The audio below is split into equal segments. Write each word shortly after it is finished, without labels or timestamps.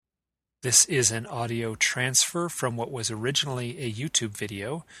This is an audio transfer from what was originally a YouTube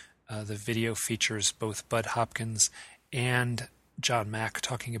video. The video features both Bud Hopkins and John Mack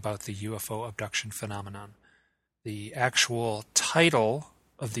talking about the UFO abduction phenomenon. The actual title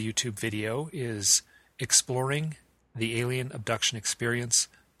of the YouTube video is Exploring the Alien Abduction Experience,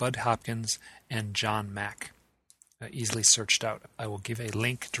 Bud Hopkins and John Mack. Easily searched out. I will give a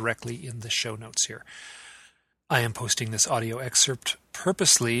link directly in the show notes here. I am posting this audio excerpt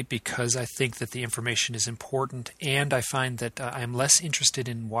purposely because I think that the information is important, and I find that I'm less interested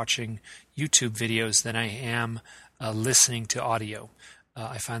in watching YouTube videos than I am listening to audio.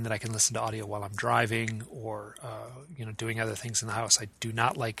 I find that I can listen to audio while I'm driving or doing other things in the house. I do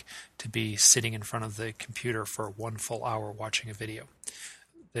not like to be sitting in front of the computer for 1 full hour watching a video.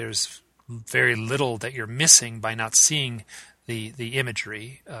 There's very little that you're missing by not seeing the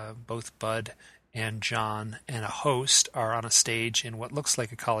imagery. Both Bud and John and a host are on a stage in what looks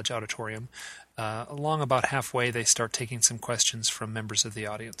like a college auditorium. Along about halfway, they start taking some questions from members of the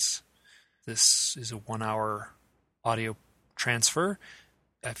audience. This is a 1 hour audio transfer.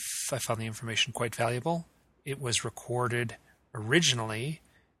 I found the information quite valuable. It was recorded originally,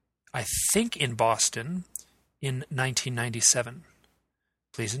 I think, in Boston in 1997.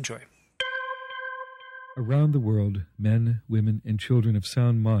 Please enjoy. Around the world, men, women, and children of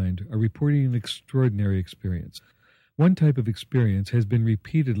sound mind are reporting an extraordinary experience. One type of experience has been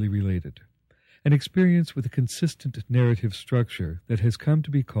repeatedly related, an experience with a consistent narrative structure that has come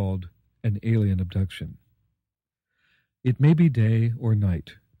to be called an alien abduction. It may be day or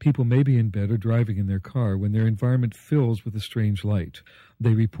night. People may be in bed or driving in their car when their environment fills with a strange light.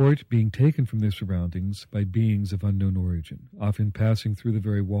 They report being taken from their surroundings by beings of unknown origin, often passing through the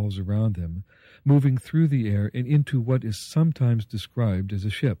very walls around them, moving through the air and into what is sometimes described as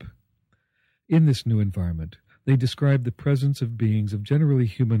a ship. In this new environment, they describe the presence of beings of generally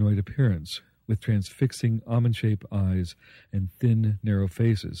humanoid appearance, with transfixing almond-shaped eyes and thin, narrow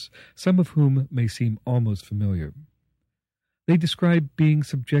faces, some of whom may seem almost familiar. They describe being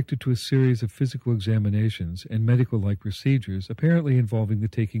subjected to a series of physical examinations and medical-like procedures, apparently involving the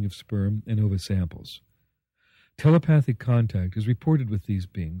taking of sperm and ova samples. Telepathic contact is reported with these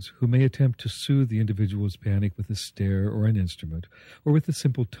beings, who may attempt to soothe the individual's panic with a stare or an instrument, or with a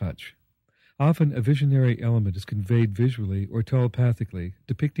simple touch. Often a visionary element is conveyed visually or telepathically,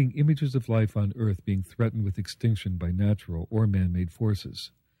 depicting images of life on Earth being threatened with extinction by natural or man-made forces.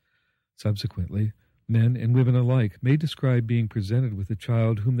 Subsequently, men and women alike may describe being presented with a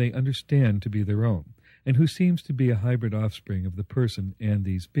child whom they understand to be their own, and who seems to be a hybrid offspring of the person and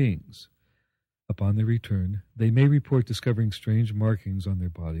these beings. Upon their return, they may report discovering strange markings on their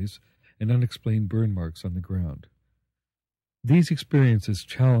bodies and unexplained burn marks on the ground. These experiences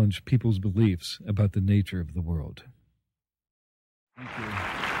challenge people's beliefs about the nature of the world. Thank you.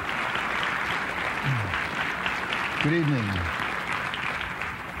 Good evening.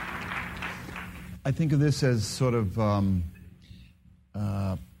 I think of this as sort of our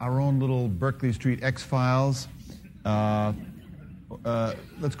own little Berkeley Street X-Files. Let's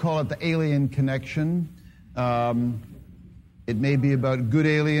call it the Alien Connection. It may be about good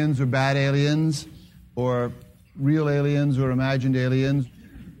aliens or bad aliens, or real aliens or imagined aliens.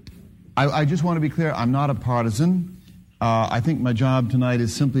 I just want to be clear, I'm not a partisan. I think my job tonight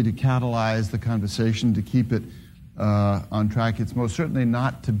is simply to catalyze the conversation, to keep it on track. It's most certainly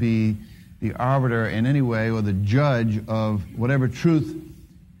not to be the arbiter in any way or the judge of whatever truth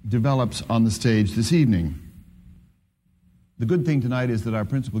develops on the stage this evening. The good thing tonight is that our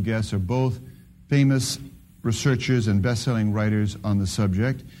principal guests are both famous researchers and best-selling writers on the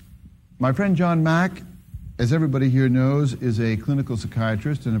subject. My friend John Mack, as everybody here knows, is a clinical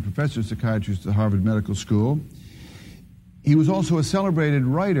psychiatrist and a professor of psychiatry at Harvard Medical School. He was also a celebrated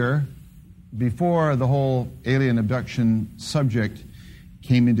writer before the whole alien abduction subject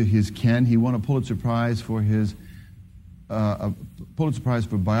came into his ken. He won a Pulitzer Prize for his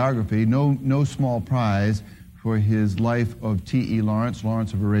biography, no small prize, for his life of T.E. Lawrence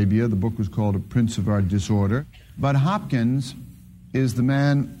of Arabia. The book was called A Prince of Our Disorder. Bud Hopkins is the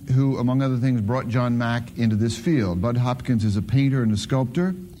man who, among other things, brought John Mack into this field. Bud Hopkins is a painter and a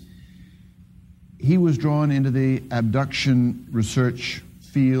sculptor. He was drawn into the abduction research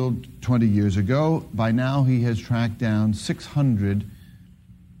field 20 years ago. By now, he has tracked down 600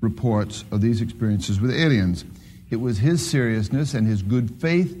 reports of these experiences with aliens. It was his seriousness and his good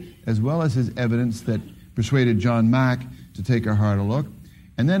faith, as well as his evidence, that persuaded John Mack to take a harder look.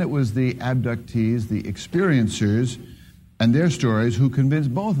 And then it was the abductees, the experiencers, and their stories who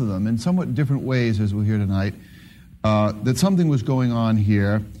convinced both of them in somewhat different ways, as we'll hear tonight, that something was going on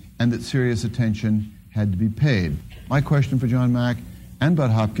here and that serious attention had to be paid. My question for John Mack, and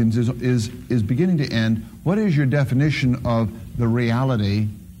Bud Hopkins is beginning to end. What is your definition of the reality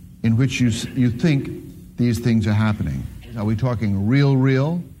in which you think these things are happening? Are we talking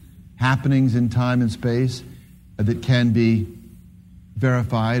real happenings in time and space that can be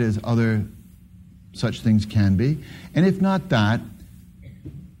verified as other such things can be? And if not that,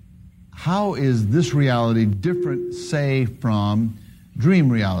 how is this reality different, say, from dream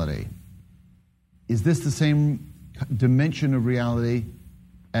reality? Is this the same dimension of reality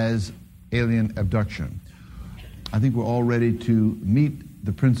as alien abduction? I think we're all ready to meet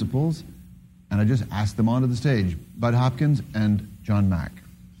the principals, and I just ask them onto the stage, Bud Hopkins and John Mack.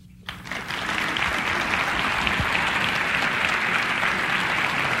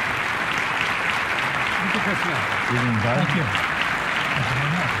 Good evening, Bud. Thank you.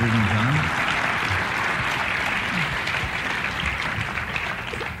 Good evening, John.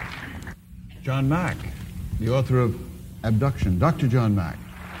 John Mack, the author of Abduction. Dr. John Mack.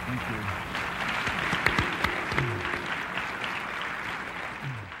 Thank you.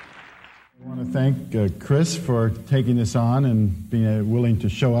 I want to thank Chris for taking this on and being willing to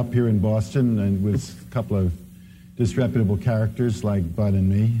show up here in Boston and with a couple of disreputable characters like Bud and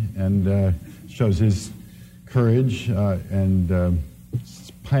me, and shows his courage and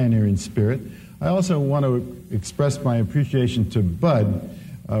pioneering spirit. I also want to express my appreciation to Bud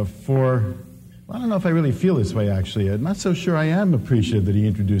for, I don't know if I really feel this way, actually. I'm not so sure I am appreciative that he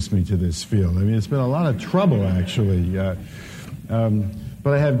introduced me to this field. I mean, it's been a lot of trouble, actually.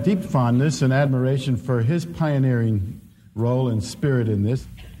 But I have deep fondness and admiration for his pioneering role and spirit in this.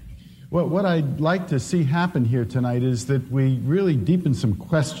 What I'd like to see happen here tonight is that we really deepen some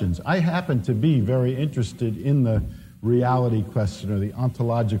questions. I happen to be very interested in the reality question, or the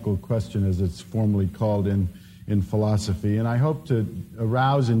ontological question as it's formally called in philosophy, and I hope to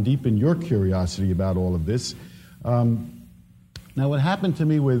arouse and deepen your curiosity about all of this. Now, what happened to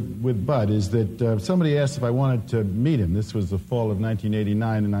me with Bud is that somebody asked if I wanted to meet him. This was the fall of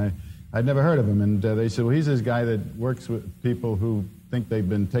 1989, and I'd never heard of him, and they said, well, he's this guy that works with people who think they've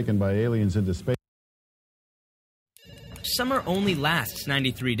been taken by aliens into space. Summer only lasts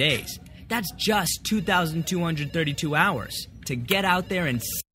 93 days. That's just 2,232 hours to get out there and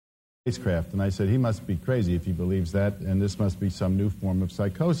spacecraft. And I said, he must be crazy if he believes that, and this must be some new form of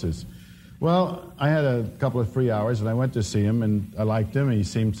psychosis. Well, I had a couple of free hours, and I went to see him, and I liked him. He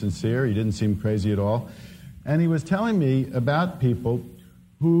seemed sincere. He didn't seem crazy at all. And he was telling me about people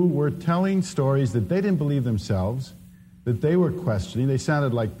who were telling stories that they didn't believe themselves, that they were questioning. They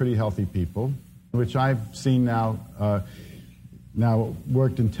sounded like pretty healthy people, which I've seen now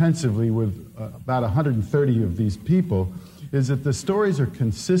worked intensively with about 130 of these people, is that the stories are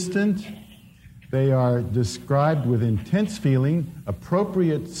consistent. They are described with intense feeling,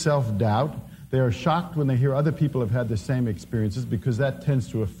 appropriate self-doubt. They are shocked when they hear other people have had the same experiences, because that tends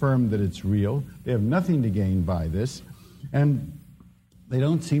to affirm that it's real. They have nothing to gain by this. And they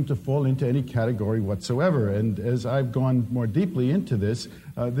don't seem to fall into any category whatsoever. And as I've gone more deeply into this,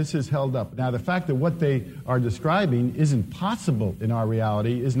 this is held up. Now, the fact that what they are describing isn't possible in our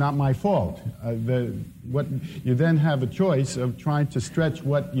reality is not my fault. What you then have a choice of trying to stretch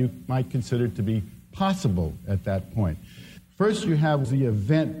what you might consider to be possible at that point. First, you have the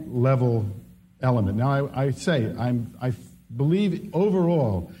event level element. Now, I believe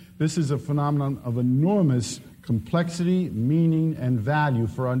overall this is a phenomenon of enormous complexity, meaning, and value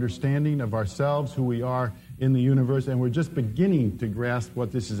for understanding of ourselves, who we are in the universe, and we're just beginning to grasp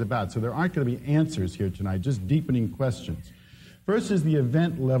what this is about. So there aren't going to be answers here tonight, just deepening questions. First is the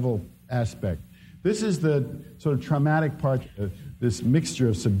event level aspect. This is the sort of traumatic part, this mixture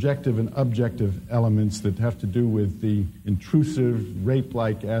of subjective and objective elements that have to do with the intrusive,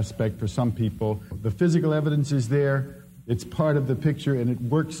 rape-like aspect for some people. The physical evidence is there. It's part of the picture, and it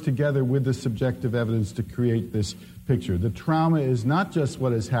works together with the subjective evidence to create this picture. The trauma is not just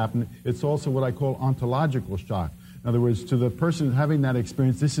what has happened, it's also what I call ontological shock. In other words, to the person having that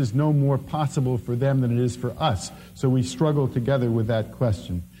experience, this is no more possible for them than it is for us. So we struggle together with that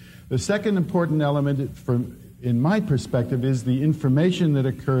question. The second important element, in my perspective, is the information that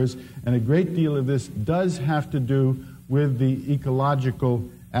occurs, and a great deal of this does have to do with the ecological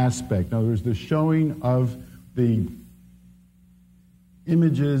aspect. In other words, the showing of the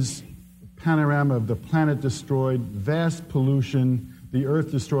images, panorama of the planet destroyed, vast pollution, the earth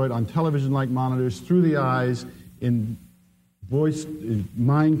destroyed on television-like monitors, through the eyes, in voice,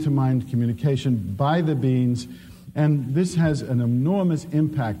 mind-to-mind communication by the beings. And this has an enormous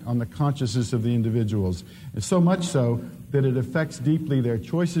impact on the consciousness of the individuals. And so much so that it affects deeply their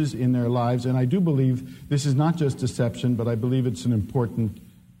choices in their lives. And I do believe this is not just deception, but I believe it's an important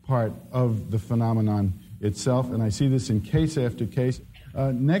part of the phenomenon itself. And I see this in case after case.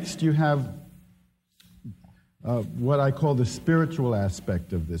 Next, you have what I call the spiritual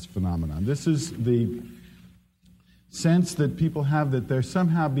aspect of this phenomenon. This is the sense that people have that they're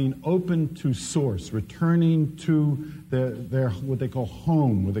somehow being open to source, returning to their what they call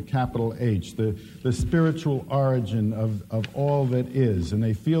home with a capital H, the spiritual origin of all that is. And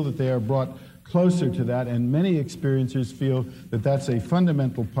they feel that they are brought closer to that, and many experiencers feel that that's a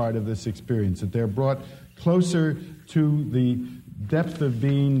fundamental part of this experience, that they're brought closer to the depth of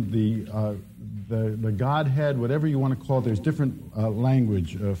being, the Godhead, whatever you want to call it. There's different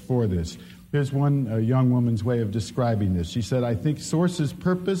language for this. Here's one young woman's way of describing this. She said, I think Source's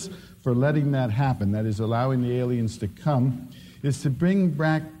purpose for letting that happen, that is allowing the aliens to come, is to bring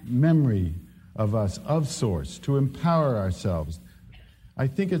back memory of us, of Source, to empower ourselves. I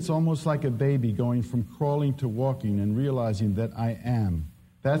think it's almost like a baby going from crawling to walking and realizing that I am.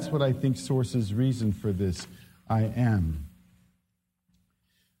 That's what I think Source's reason for this, I am.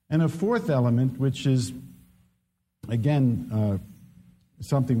 And a fourth element, which is, again,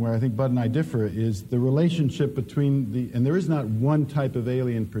 something where I think Bud and I differ, is the relationship between and there is not one type of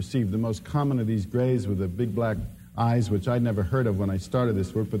alien perceived. The most common are these grays with the big black eyes, which I'd never heard of when I started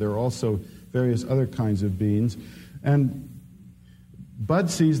this work, but there are also various other kinds of beings. And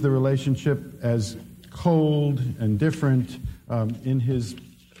Bud sees the relationship as cold and different. In his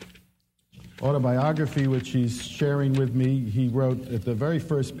autobiography, which he's sharing with me, he wrote at the very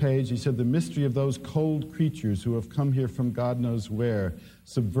first page, he said, the mystery of those cold creatures who have come here from God knows where,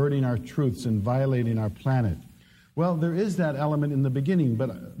 subverting our truths and violating our planet. Well, there is that element in the beginning, but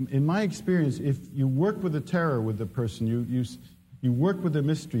in my experience, if you work with the terror with the person, you work with the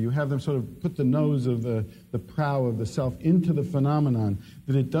mystery, you have them sort of put the nose of the prow of the self into the phenomenon,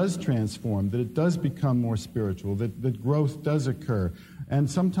 that it does transform, that it does become more spiritual, that growth does occur. And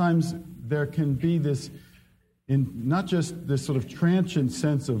sometimes there can be this, not just this sort of transient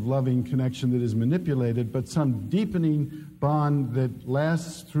sense of loving connection that is manipulated, but some deepening bond that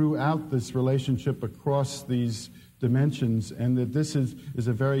lasts throughout this relationship across these dimensions, and that this is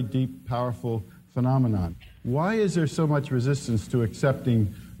a very deep, powerful phenomenon. Why is there so much resistance to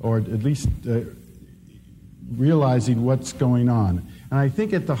accepting, or at least realizing what's going on? And I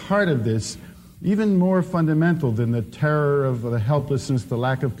think at the heart of this, even more fundamental than the terror of the helplessness, the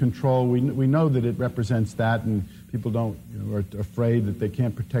lack of control, we know that it represents that, and people are afraid that they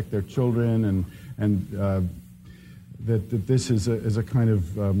can't protect their children, and that this is a kind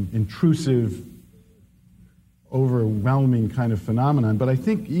of intrusive, overwhelming kind of phenomenon. But I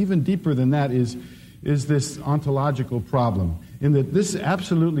think even deeper than that is this ontological problem, in that this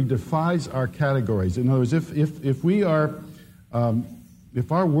absolutely defies our categories. In other words, if we are if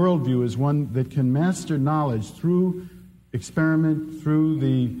our worldview is one that can master knowledge through experiment, through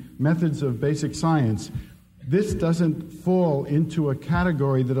the methods of basic science, this doesn't fall into a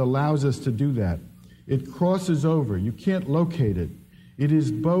category that allows us to do that. It crosses over. You can't locate it. It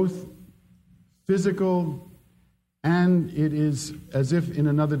is both physical and it is as if in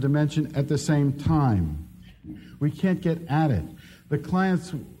another dimension at the same time. We can't get at it. The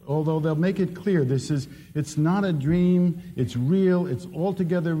clients, although they'll make it clear, it's not a dream, it's real, it's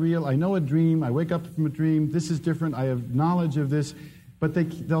altogether real. I know a dream, I wake up from a dream, this is different, I have knowledge of this, but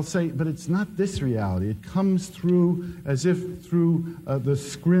they'll say, but it's not this reality. It comes through as if through the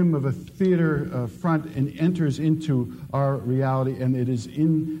scrim of a theater front and enters into our reality, and it is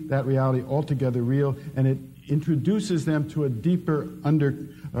in that reality altogether real, and it introduces them to a deeper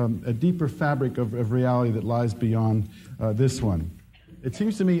fabric of reality that lies beyond this one. It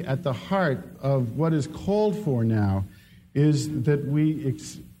seems to me at the heart of what is called for now is that we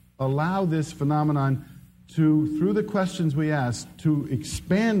allow this phenomenon to, through the questions we ask, to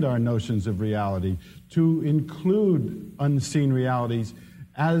expand our notions of reality, to include unseen realities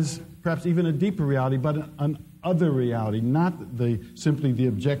as perhaps even a deeper reality, but an other reality, not simply the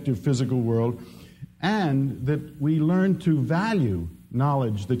objective physical world, and that we learn to value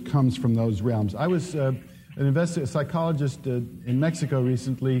knowledge that comes from those realms. I was a psychologist in Mexico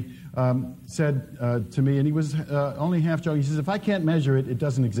recently said to me, and he was only half joking, he says, if I can't measure it, it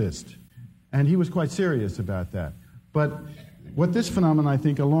doesn't exist. And he was quite serious about that. But what this phenomenon, I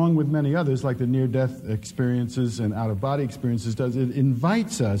think, along with many others, like the near-death experiences and out-of-body experiences does, it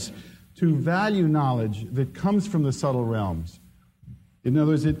invites us to value knowledge that comes from the subtle realms. In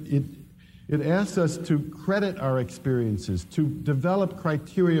other words, it asks us to credit our experiences, to develop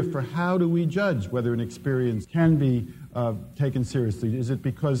criteria for how do we judge whether an experience can be taken seriously. Is it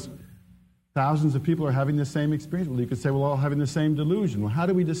because thousands of people are having the same experience? Well, you could say, well, all having the same delusion. Well, how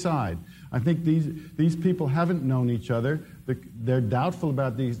do we decide? I think these people haven't known each other. They're doubtful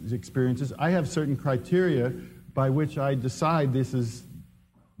about these experiences. I have certain criteria by which I decide this is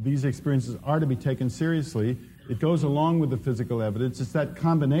these experiences are to be taken seriously. It goes along with the physical evidence. It's that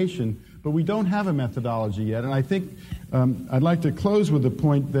combination, but we don't have a methodology yet. And I think I'd like to close with the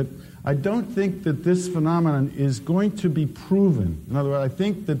point that I don't think that this phenomenon is going to be proven. In other words, I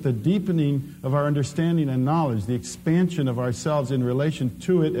think that the deepening of our understanding and knowledge, the expansion of ourselves in relation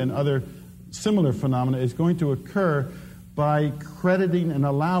to it and other similar phenomena is going to occur by crediting and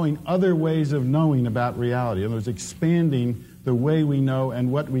allowing other ways of knowing about reality. In other words, expanding the way we know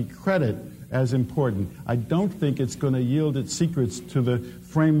and what we credit as important. I don't think it's going to yield its secrets to the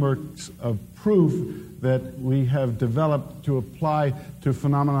frameworks of proof that we have developed to apply to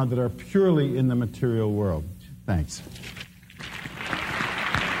phenomena that are purely in the material world. Thanks.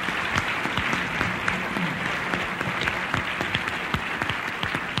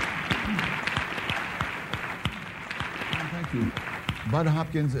 Thank you. Bud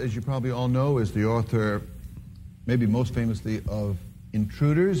Hopkins, as you probably all know, is the author, maybe most famously, of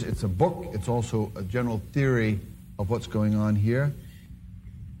Intruders. It's a book. It's also a general theory of what's going on here.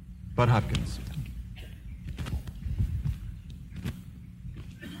 Bud Hopkins.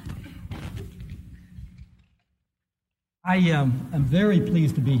 I am very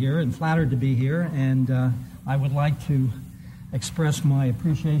pleased to be here and flattered to be here, and I would like to express my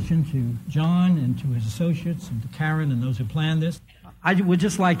appreciation to John and to his associates and to Karen and those who planned this. I would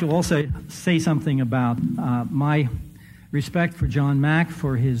just like to also say something about my respect for John Mack,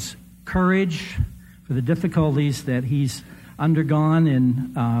 for his courage, for the difficulties that he's undergone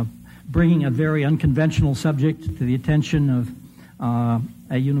in bringing a very unconventional subject to the attention of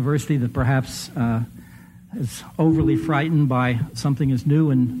a university that perhaps is overly frightened by something as new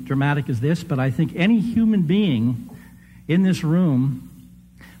and dramatic as this. But I think any human being in this room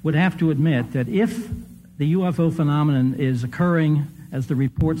would have to admit that if the UFO phenomenon is occurring, as the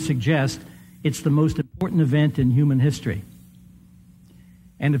report suggests, it's the most important event in human history.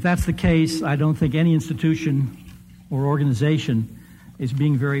 And if that's the case, I don't think any institution or organization is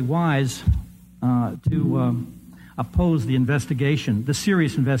being very wise to oppose the investigation, the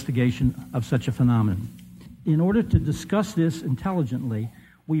serious investigation of such a phenomenon. In order to discuss this intelligently,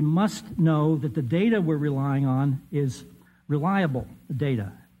 we must know that the data we're relying on is reliable. The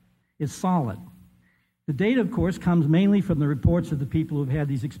data is solid. The data, of course, comes mainly from the reports of the people who've had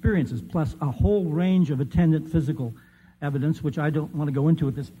these experiences, plus a whole range of attendant physical evidence, which I don't want to go into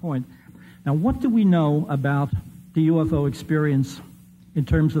at this point. Now, what do we know about the UFO experience in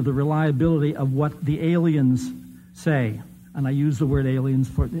terms of the reliability of what the aliens say? And I use the word aliens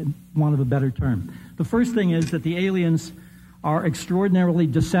for want of a better term. The first thing is that the aliens are extraordinarily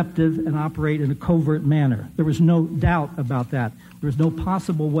deceptive and operate in a covert manner. There is no doubt about that. There is no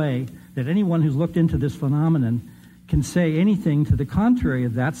possible way that anyone who's looked into this phenomenon can say anything to the contrary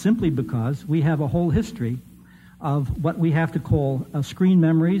of that, simply because we have a whole history of what we have to call screen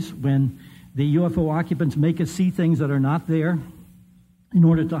memories, when the UFO occupants make us see things that are not there in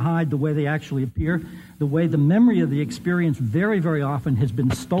order to hide the way they actually appear, the way the memory of the experience very, very often has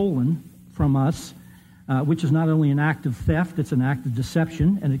been stolen from us, which is not only an act of theft, it's an act of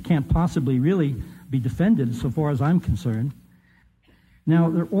deception, and it can't possibly really be defended so far as I'm concerned. Now,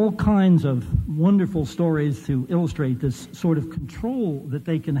 there are all kinds of wonderful stories to illustrate this sort of control that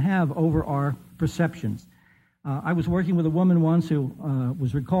they can have over our perceptions. I was working with a woman once who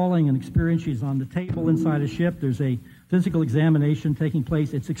was recalling an experience. She's on the table inside a ship. There's a physical examination taking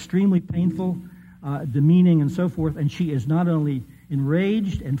place. It's extremely painful, demeaning, and so forth, and she is not only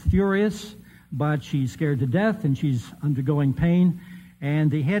enraged and furious, but she's scared to death, and she's undergoing pain. And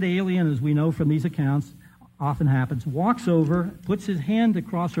the head alien, as we know from these accounts, often happens, walks over, puts his hand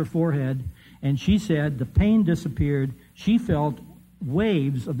across her forehead, and she said the pain disappeared. She felt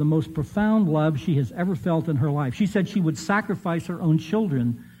waves of the most profound love she has ever felt in her life. She said she would sacrifice her own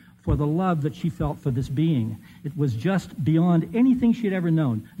children for the love that she felt for this being. It was just beyond anything she had ever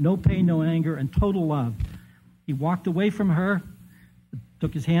known. No pain, no anger, and total love. He walked away from her,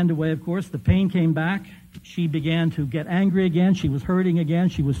 took his hand away, of course. The pain came back. She began to get angry again. She was hurting again.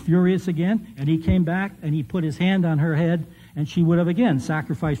 She was furious again. And he came back, and he put his hand on her head, and she would have again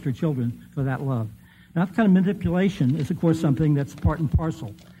sacrificed her children for that love. Now, that kind of manipulation is, of course, something that's part and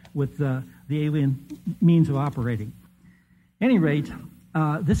parcel with the alien means of operating. At any rate,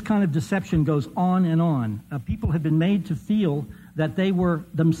 this kind of deception goes on and on. People have been made to feel that they were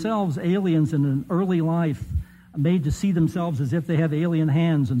themselves aliens in an early life, made to see themselves as if they have alien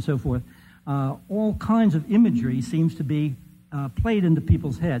hands and so forth. All kinds of imagery seems to be played into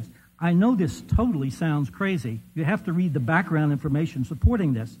people's heads. I know this totally sounds crazy. You have to read the background information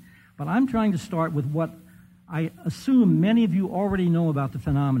supporting this. But I'm trying to start with what I assume many of you already know about the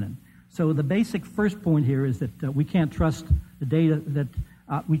phenomenon. So the basic first point here is that we can't trust the data that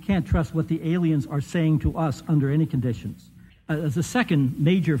We can't trust what the aliens are saying to us under any conditions. As a second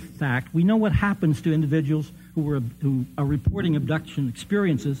major fact, we know what happens to individuals who are reporting abduction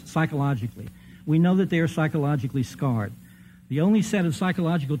experiences psychologically. We know that they are psychologically scarred. The only set of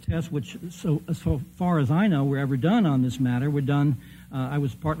psychological tests which, so far as I know, were ever done on this matter were done, I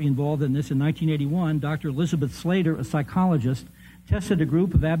was partly involved in this in 1981. Dr. Elizabeth Slater, a psychologist, tested a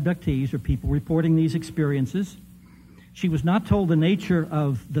group of abductees, or people reporting these experiences. She was not told the nature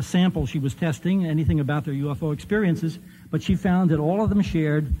of the sample she was testing, anything about their UFO experiences, but she found that all of them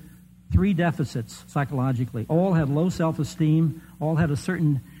shared 3 deficits psychologically. All had low self-esteem, all had a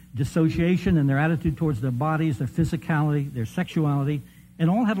certain dissociation in their attitude towards their bodies, their physicality, their sexuality, and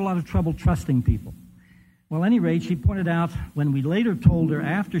all had a lot of trouble trusting people. Well, at any rate, she pointed out, when we later told her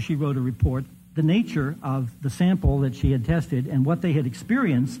after she wrote a report, the nature of the sample that she had tested and what they had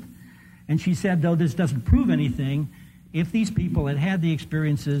experienced, and she said, though this doesn't prove anything, if these people had had the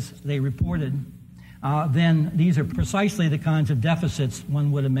experiences they reported, then these are precisely the kinds of deficits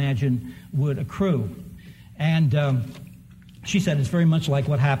one would imagine would accrue. And she said it's very much like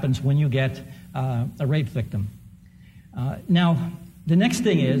what happens when you get a rape victim. Now, the next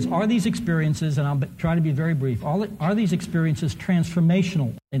thing is, are these experiences, and I'll try to be very brief, are these experiences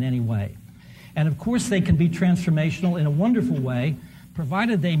transformational in any way? And of course they can be transformational in a wonderful way,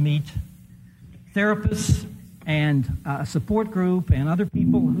 provided they meet therapists and a support group and other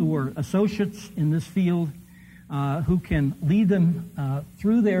people who are associates in this field who can lead them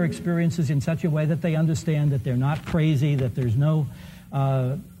through their experiences in such a way that they understand that they're not crazy, that there's no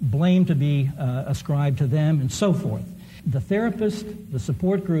blame to be ascribed to them, and so forth. The therapist, the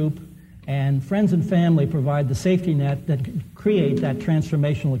support group, and friends and family provide the safety net that can create that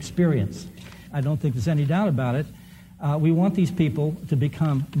transformational experience. I don't think there's any doubt about it. We want these people to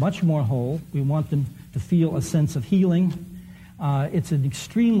become much more whole. We want them to feel a sense of healing. It's an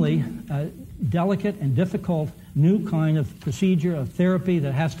extremely delicate and difficult new kind of procedure of therapy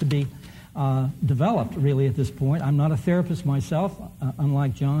that has to be developed, really, at this point. I'm not a therapist myself,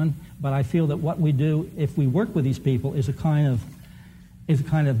 unlike John, but I feel that what we do, if we work with these people, is a kind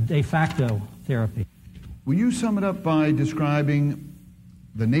of de facto therapy. Will you sum it up by describing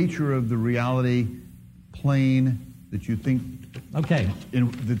the nature of the reality plane that you think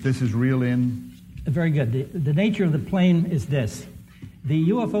that this is real in? Very good. The nature of the plane is this. The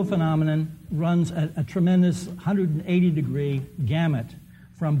UFO phenomenon runs a tremendous 180-degree gamut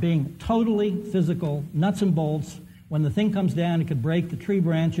from being totally physical, nuts and bolts. When the thing comes down, it could break the tree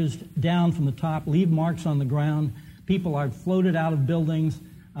branches down from the top, leave marks on the ground. People are floated out of buildings,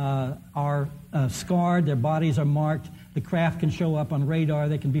 are scarred, their bodies are marked. The craft can show up on radar,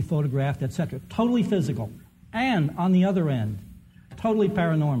 they can be photographed, etc. Totally physical. And on the other end, totally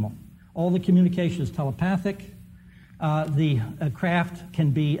paranormal. All the communication is telepathic. The craft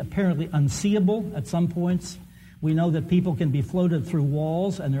can be apparently unseeable at some points. We know that people can be floated through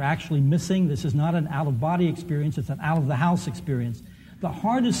walls and they're actually missing. This is not an out-of-body experience, it's an out-of-the-house experience. The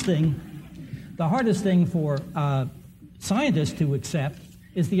hardest thing for scientists to accept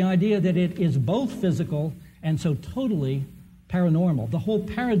is the idea that it is both physical and so totally paranormal. The whole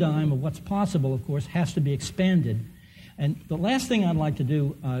paradigm of what's possible, of course, has to be expanded. And the last thing I'd like to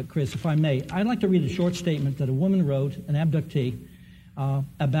do, Chris, if I may, I'd like to read a short statement that a woman wrote, an abductee,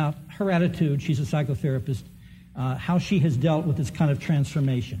 about her attitude. She's a psychotherapist, how she has dealt with this kind of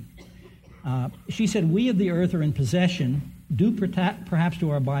transformation. She said, "We of the earth are in possession, due perhaps to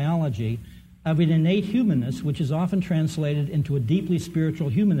our biology, of an innate humanness which is often translated into a deeply spiritual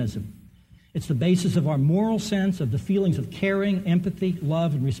humanism. It's the basis of our moral sense, of the feelings of caring, empathy,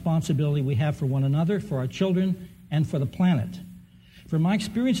 love, and responsibility we have for one another, for our children, and for the planet. From my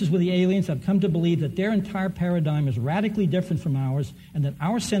experiences with the aliens, I've come to believe that their entire paradigm is radically different from ours, and that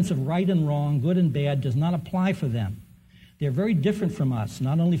our sense of right and wrong, good and bad, does not apply for them. They're very different from us,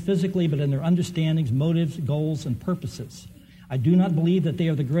 not only physically, but in their understandings, motives, goals, and purposes. I do not believe that they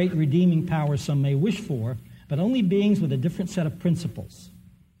are the great redeeming power some may wish for, but only beings with a different set of principles.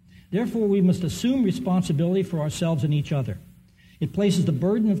 Therefore, we must assume responsibility for ourselves and each other. It places the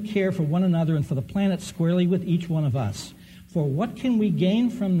burden of care for one another and for the planet squarely with each one of us. For what can we gain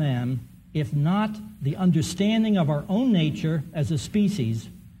from them if not the understanding of our own nature as a species,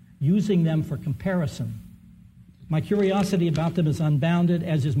 using them for comparison? My curiosity about them is unbounded,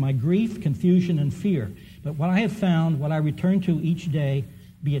 as is my grief, confusion, and fear. But what I have found, what I return to each day,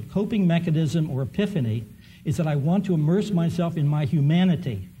 be it coping mechanism or epiphany, is that I want to immerse myself in my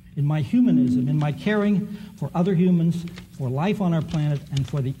humanity, in my humanism, in my caring for other humans, for life on our planet, and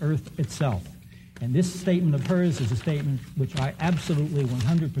for the earth itself." And this statement of hers is a statement which I absolutely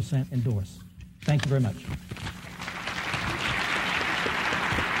 100% endorse. Thank you very much.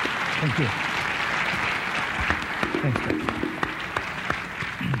 Thank you. Thanks, Dave.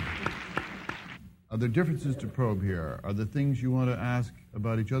 Are there differences to probe here? Are there things you want to ask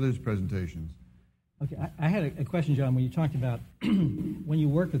about each other's presentations? Okay, I had a question, John, when you talked about when you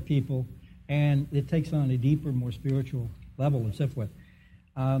work with people and it takes on a deeper, more spiritual level and so forth.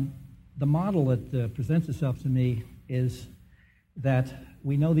 The model that presents itself to me is that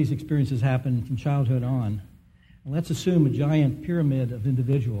we know these experiences happen from childhood on. And let's assume a giant pyramid of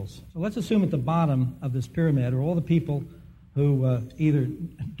individuals. So let's assume at the bottom of this pyramid are all the people who either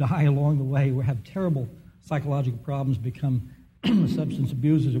die along the way or have terrible psychological problems, become substance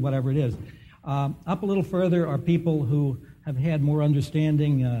abusers or whatever it is. Up a little further are people who have had more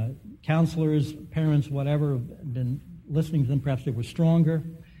understanding, counselors, parents, whatever, have been listening to them. Perhaps they were stronger,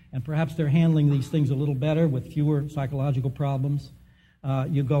 and perhaps they're handling these things a little better with fewer psychological problems.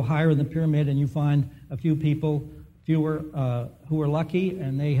 You go higher in the pyramid and you find a few people, fewer, who are lucky,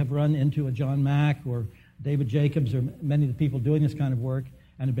 and they have run into a John Mack or David Jacobs or many of the people doing this kind of work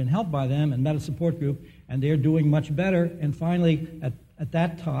and have been helped by them and met a support group, and they're doing much better. And finally, at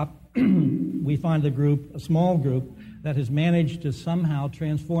that top, we find a group, a small group, that has managed to somehow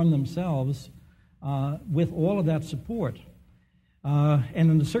transform themselves with all of that support. And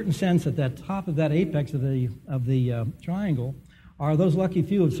in a certain sense, at that top of that apex of the triangle are those lucky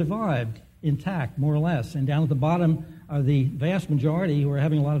few who have survived intact, more or less. And down at the bottom are the vast majority who are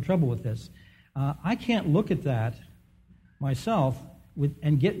having a lot of trouble with this. I can't look at that myself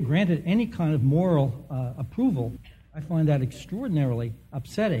and get granted any kind of moral approval. I find that extraordinarily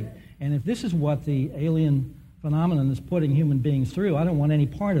upsetting. And if this is what the alien phenomenon is putting human beings through, I don't want any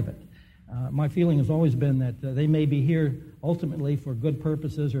part of it. My feeling has always been that they may be here ultimately for good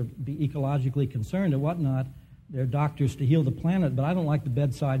purposes or be ecologically concerned or whatnot. They're doctors to heal the planet, but I don't like the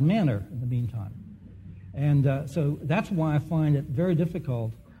bedside manner in the meantime. And so that's why I find it very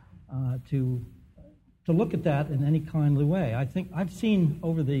difficult to look at that in any kindly way. I think I've seen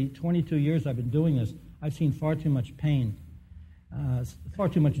over the 22 years I've been doing this, I've seen far too much pain, far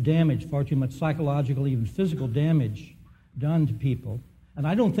too much damage, far too much psychological, even physical damage done to people. And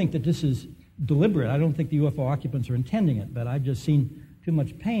I don't think that this is deliberate. I don't think the UFO occupants are intending it, but I've just seen too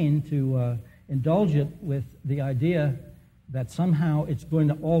much pain to indulge it with the idea that somehow it's going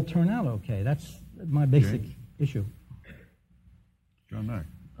to all turn out okay. That's my basic issue. John Mack.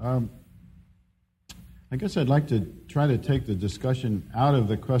 I guess I'd like to try to take the discussion out of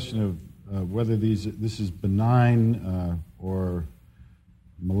the question of whether this is benign or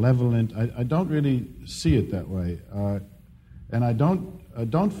malevolent. I don't really see it that way, and I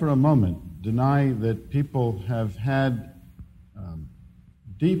don't for a moment deny that people have had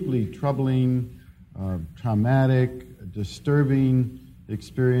deeply troubling, traumatic, disturbing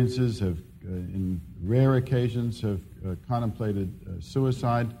experiences. Have in rare occasions have contemplated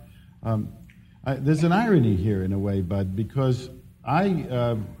suicide. There's an irony here in a way, Bud, because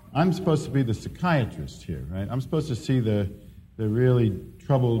I'm supposed to be the psychiatrist here, right? I'm supposed to see the really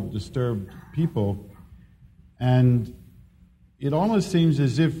troubled, disturbed people, and it almost seems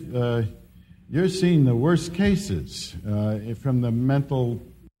as if you're seeing the worst cases from the mental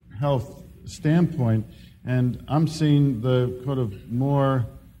health standpoint, and I'm seeing the sort of more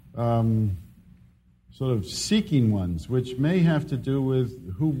sort of seeking ones, which may have to do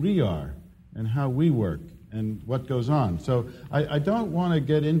with who we are and how we work and what goes on. So I don't want to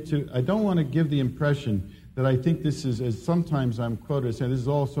get into, I don't want to give the impression that I think this is, as sometimes I'm quoted as saying, this is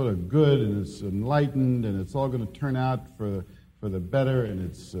all sort of good and it's enlightened and it's all going to turn out for the better and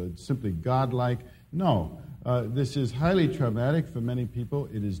it's simply godlike. No, this is highly traumatic for many people.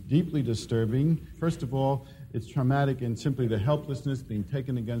 It is deeply disturbing. First of all, it's traumatic in simply the helplessness being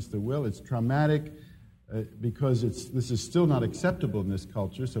taken against their will. It's traumatic because this is still not acceptable in this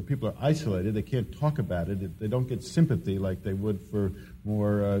culture, so people are isolated. They can't talk about it. They don't get sympathy like they would for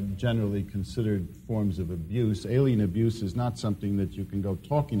more generally considered forms of abuse. Alien abuse is not something that you can go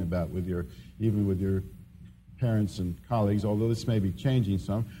talking about even with your parents and colleagues, although this may be changing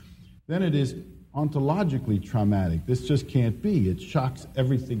some. Then it is ontologically traumatic. This just can't be. It shocks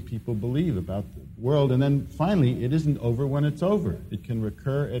everything people believe about the world. And then finally, it isn't over when it's over. It can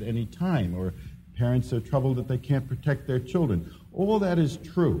recur at any time, or parents are troubled that they can't protect their children. All that is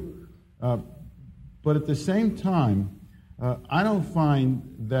true. But at the same time, I don't find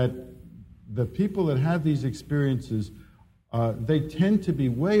that the people that have these experiences, they tend to be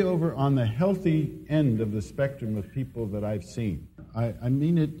way over on the healthy end of the spectrum of people that I've seen. I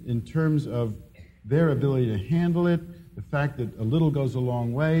mean it in terms of their ability to handle it, the fact that a little goes a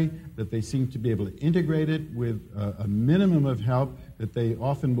long way, that they seem to be able to integrate it with a minimum of help, that they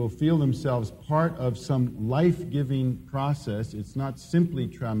often will feel themselves part of some life-giving process. It's not simply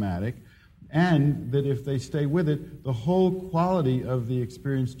traumatic, and that if they stay with it, the whole quality of the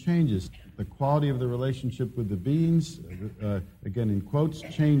experience changes. The quality of the relationship with the beings, again in quotes,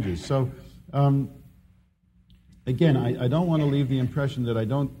 changes. So, again, I don't want to leave the impression that I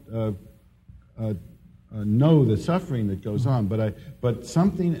don't know the suffering that goes on, but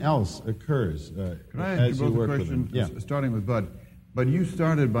something else occurs as you work with them. Yeah. Starting with Bud. But you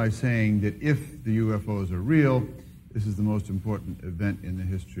started by saying that if the UFOs are real, this is the most important event in the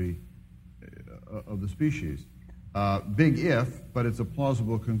history of the species. Big if, but it's a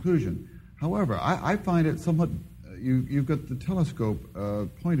plausible conclusion. However, I find it somewhat, you've got the telescope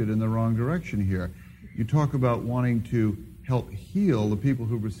pointed in the wrong direction here. You talk about wanting to help heal the people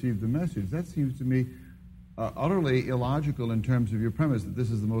who received the message. That seems to me utterly illogical in terms of your premise that this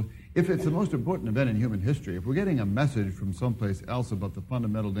is the most, if it's the most important event in human history, if we're getting a message from someplace else about the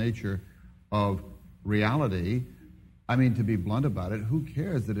fundamental nature of reality, I mean, to be blunt about it, who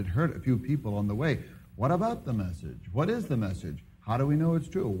cares that it hurt a few people on the way? What about the message? What is the message? How do we know it's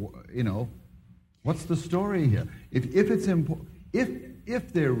true? You know, what's the story here? If it's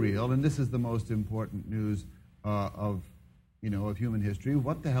if they're real, and this is the most important news of human history,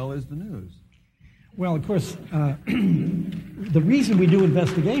 what the hell is the news? Well, of course, the reason we do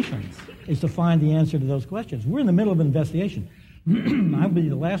investigations is to find the answer to those questions. We're in the middle of an investigation. I'll be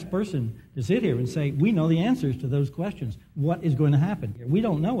the last person to sit here and say, we know the answers to those questions. What is going to happen here? We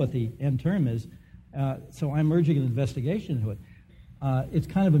don't know what the end term is, so I'm urging an investigation into it. It's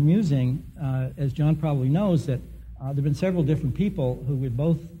kind of amusing, as John probably knows, that there have been several different people who we've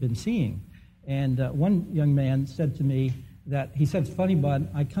both been seeing. And one young man said to me that, he said, it's funny, Bud,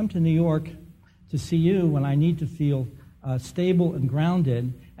 I come to New York to see you when I need to feel stable and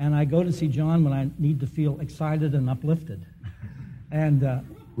grounded, and I go to see John when I need to feel excited and uplifted. And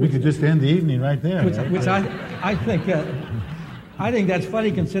we could just end the evening right there. Which I think that's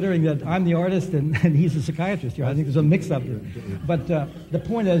funny, considering that I'm the artist and he's the psychiatrist here. I think there's a mix-up here. But the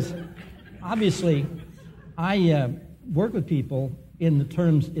point is, obviously, I work with people in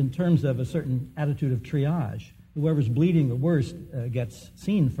terms of a certain attitude of triage. Whoever's bleeding the worst gets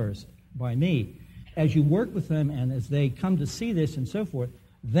seen first by me. As you work with them and as they come to see this and so forth,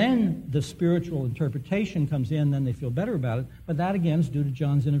 then the spiritual interpretation comes in, then they feel better about it, but that again is due to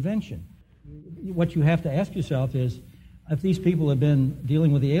John's intervention. What you have to ask yourself is, if these people have been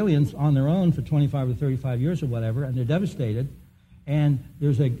dealing with the aliens on their own for 25 or 35 years or whatever, and they're devastated, and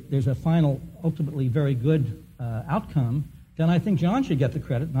there's a final, ultimately very good outcome, then I think John should get the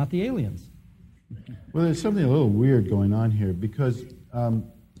credit, not the aliens. Well, there's something a little weird going on here, because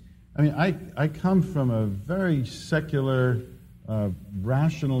I come from a very secular,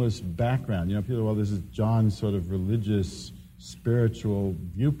 rationalist background. You know, people, well, this is John's sort of religious, spiritual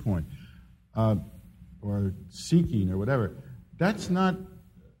viewpoint, or seeking, or whatever. That's not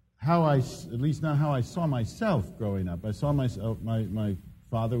how at least not how I saw myself growing up. I saw myself, my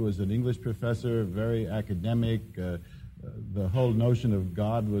father was an English professor, very academic. The whole notion of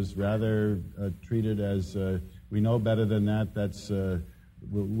God was rather treated as, we know better than that. That's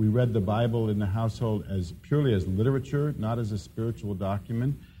we read the Bible in the household as purely as literature, not as a spiritual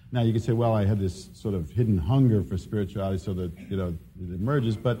document. Now you could say, well, I had this sort of hidden hunger for spirituality, so that it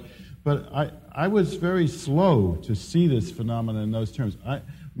emerges. But I was very slow to see this phenomenon in those terms.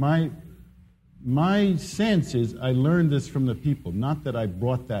 My sense is I learned this from the people, not that I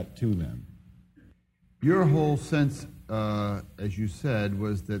brought that to them. Your whole sense, as you said,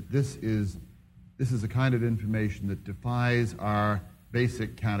 was that this is a kind of information that defies our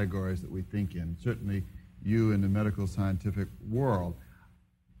basic categories that we think in. Certainly, you in the medical scientific world.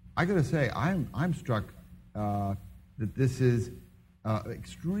 I got to say, I'm struck that this is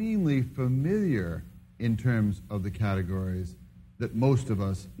extremely familiar in terms of the categories that most of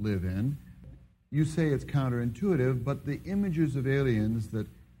us live in. You say it's counterintuitive, but the images of aliens that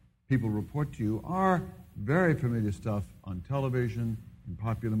people report to you are very familiar stuff on television, in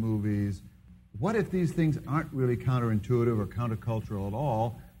popular movies. What if these things aren't really counterintuitive or countercultural at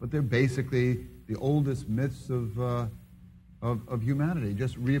all, but they're basically the oldest myths of humanity,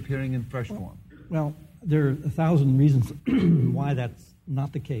 just reappearing in fresh form? Well, there are 1,000 reasons why that's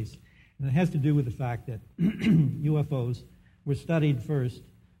not the case. And it has to do with the fact that UFOs were studied first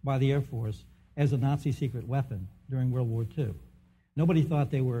by the Air Force as a Nazi secret weapon during World War II. Nobody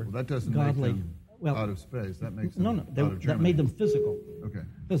thought they were that doesn't godly. Make them out of space. That makes them out of Germany. That made them physical. Okay.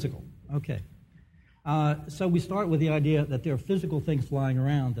 Physical. Okay. So we start with the idea that there are physical things flying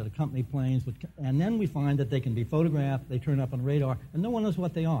around that accompany planes, and then we find that they can be photographed, they turn up on radar, and no one knows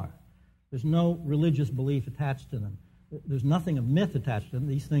what they are. There's no religious belief attached to them. There's nothing of myth attached to them.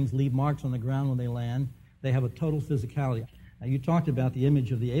 These things leave marks on the ground when they land. They have a total physicality. Now, you talked about the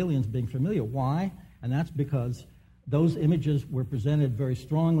image of the aliens being familiar. Why? And that's because those images were presented very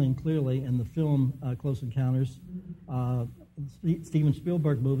strongly and clearly in the film Close Encounters, Steven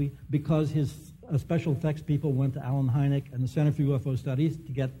Spielberg movie, because his special effects people went to Alan Hynek and the Center for UFO Studies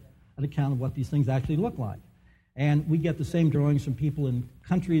to get an account of what these things actually look like. And we get the same drawings from people in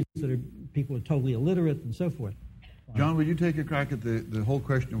countries people are totally illiterate and so forth. John, would you take a crack at the whole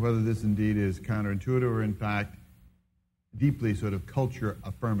question of whether this indeed is counterintuitive or, in fact, deeply sort of culture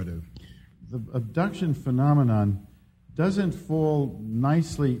affirmative? The abduction phenomenon doesn't fall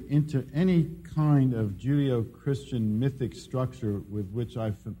nicely into any kind of Judeo-Christian mythic structure with which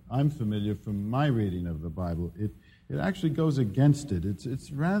I'm familiar from my reading of the Bible. It actually goes against it.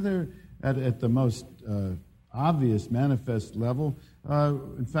 It's rather at the most obvious, manifest level.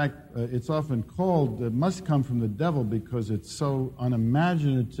 In fact, it's often called, it must come from the devil because it's so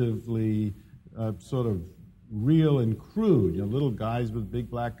unimaginatively sort of real and crude. You know, little guys with big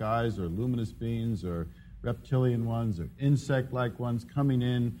black eyes, or luminous beings, or reptilian ones, or insect-like ones coming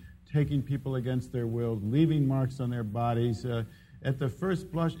in, taking people against their will, leaving marks on their bodies. At the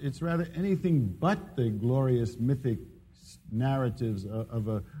first blush, it's rather anything but the glorious mythic narratives of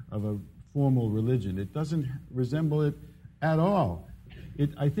a formal religion. It doesn't resemble it at all.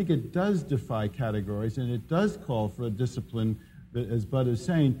 I think it does defy categories, and it does call for a discipline that, as Bud is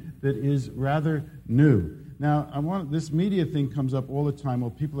saying, that is rather new. Now, this media thing comes up all the time. Well,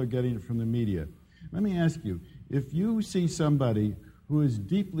 people are getting it from the media. Let me ask you, if you see somebody who is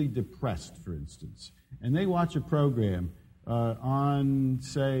deeply depressed, for instance, and they watch a program on,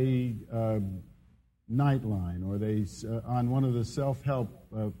 say, Nightline, or they on one of the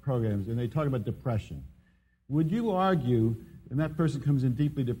self-help programs, and they talk about depression, would you argue, and that person comes in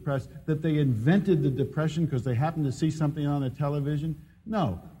deeply depressed, that they invented the depression because they happened to see something on the television?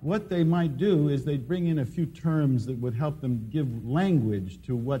 No. What they might do is they'd bring in a few terms that would help them give language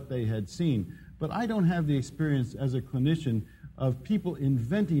to what they had seen. But I don't have the experience as a clinician of people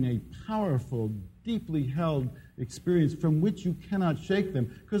inventing a powerful, deeply held experience from which you cannot shake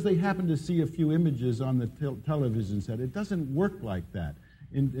them because they happen to see a few images on the television set. It doesn't work like that.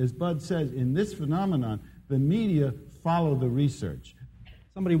 As Bud says, in this phenomenon, the media follow the research.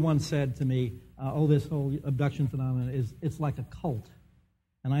 Somebody once said to me, this whole abduction phenomenon it's like a cult.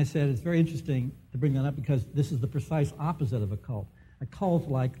 And I said, it's very interesting to bring that up because this is the precise opposite of a cult. A cult,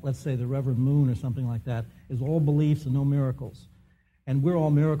 like, let's say, the Reverend Moon or something like that, is all beliefs and no miracles. And we're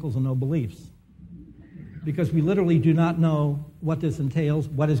all miracles and no beliefs. Because we literally do not know what this entails,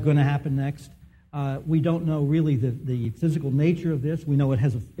 what is going to happen next. We don't know really the physical nature of this. We know it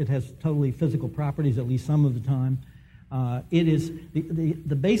has totally physical properties, at least some of the time. It is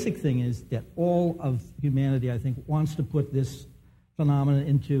the basic thing is that all of humanity, I think, wants to put this phenomenon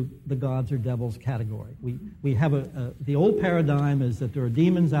into the gods or devils category. We have the old paradigm is that there are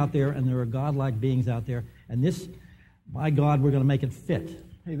demons out there and there are godlike beings out there, and this, by God, we're going to make it fit.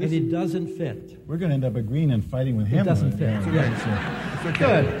 And it doesn't fit. We're going to end up agreeing and fighting with him. It doesn't fit. It's okay.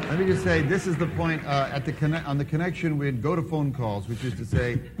 Good. Let me just say, this is the point on the connection. We'd go to phone calls, which is to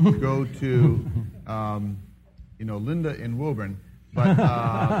say, go to Linda in Woburn. But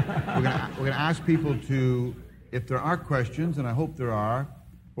we're going to ask people to, if there are questions, and I hope there are,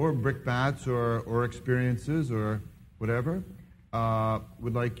 or brickbats or experiences or whatever,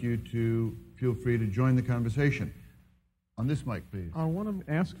 would like you to feel free to join the conversation. On this mic, please. I want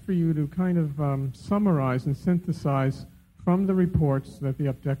to ask for you to kind of summarize and synthesize from the reports that the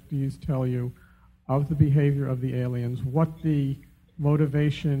abductees tell you of the behavior of the aliens, what the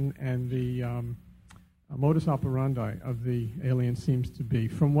motivation and the modus operandi of the aliens seems to be.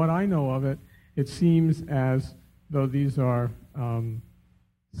 From what I know of it, it seems as though these are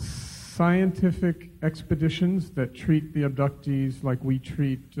scientific expeditions that treat the abductees like we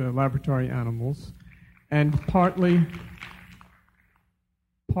treat laboratory animals, and partly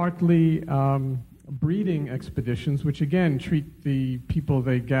breeding expeditions, which again treat the people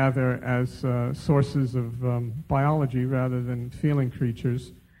they gather as sources of biology rather than feeling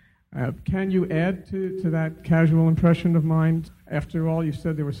creatures. Can you add to that casual impression of mine? After all, you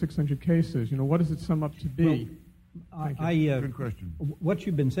said there were 600 cases. What does it sum up to be? Well, good question. What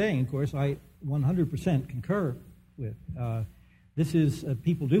you've been saying, of course, I 100% concur with. This is,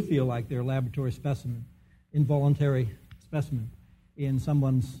 people do feel like they're a laboratory specimen, involuntary specimen in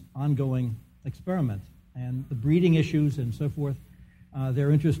someone's ongoing experiment. And the breeding issues and so forth,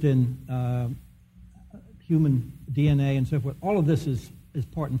 their interest in human DNA and so forth, all of this is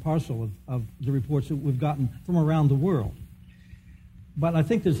part and parcel of the reports that we've gotten from around the world. But I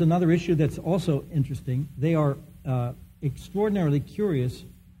think there's another issue that's also interesting. They are extraordinarily curious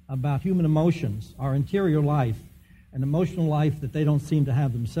about human emotions, our interior life, an emotional life that they don't seem to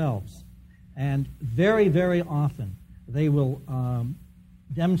have themselves. And very, very often they will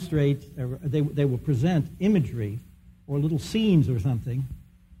demonstrate, they will present imagery or little scenes or something,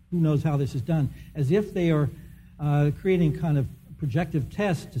 who knows how this is done, as if they are creating kind of projective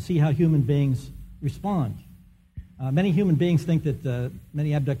tests to see how human beings respond. Many human beings think that,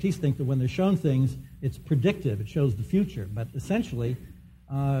 many abductees think that when they're shown things, it's predictive, it shows the future. But essentially,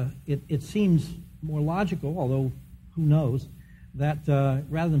 it seems more logical, although who knows, that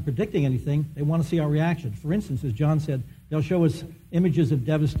rather than predicting anything, they want to see our reaction. For instance, as John said, they'll show us images of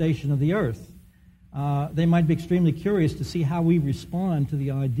devastation of the earth. They might be extremely curious to see how we respond to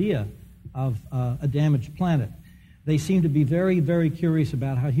the idea of a damaged planet. They seem to be very, very curious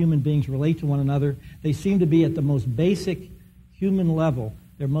about how human beings relate to one another. They seem to be at the most basic human level.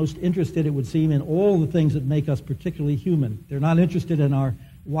 They're most interested, it would seem, in all the things that make us particularly human. They're not interested in our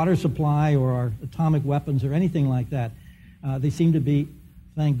water supply or our atomic weapons or anything like that. They seem to be,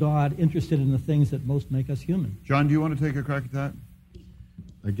 thank God, interested in the things that most make us human. John, do you want to take a crack at that?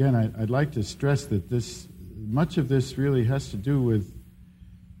 Again, I'd like to stress that much of this really has to do with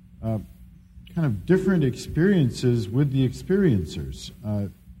kind of different experiences with the experiencers.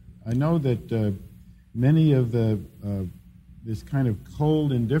 I know that many of this kind of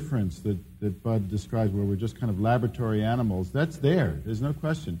cold indifference that Bud describes, where we're just kind of laboratory animals, that's there. There's no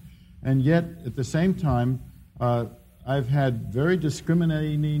question. And yet, at the same time, I've had very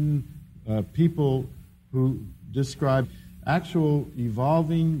discriminating people who describe actual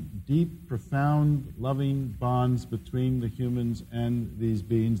evolving, deep, profound, loving bonds between the humans and these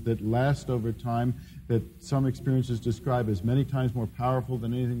beings that last over time, that some experiences describe as many times more powerful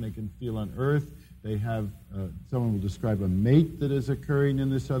than anything they can feel on Earth. They have, someone will describe a mate that is occurring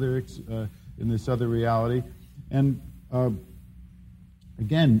in this other reality. And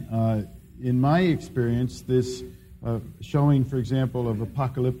again, in my experience, this showing, for example, of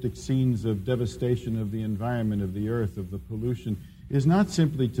apocalyptic scenes of devastation of the environment, of the earth, of the pollution, is not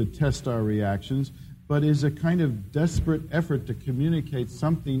simply to test our reactions, but is a kind of desperate effort to communicate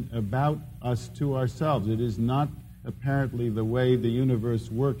something about us to ourselves. It is not apparently the way the universe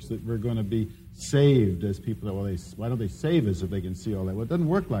works that we're going to be saved, as people say, well, why don't they save us if they can see all that? Well, it doesn't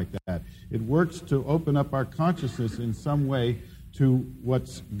work like that. It works to open up our consciousness in some way to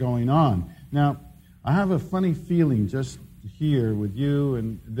what's going on. Now, I have a funny feeling just here with you,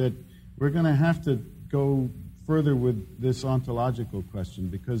 and that we're going to have to go further with this ontological question,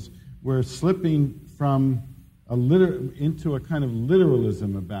 because we're slipping from into a kind of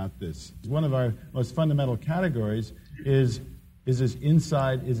literalism about this. One of our most fundamental categories is this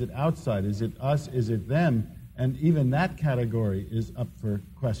inside, is it outside, is it us, is it them? And even that category is up for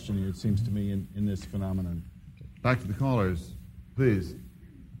questioning, it seems to me, in this phenomenon. Back to the callers, please.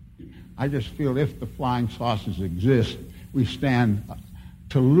 I just feel if the flying saucers exist, we stand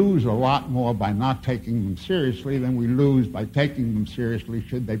to lose a lot more by not taking them seriously than we lose by taking them seriously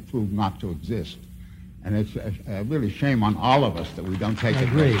should they prove not to exist. And it's really shame on all of us that we don't take it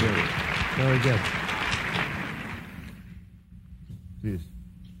very seriously. Very good. Please.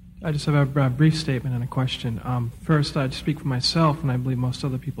 I just have a brief statement and a question. First, I'd speak for myself, and I believe most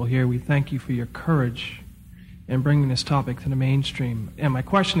other people here. We thank you for your courage in bringing this topic to the mainstream. And my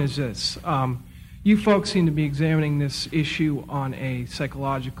question is this. You folks seem to be examining this issue on a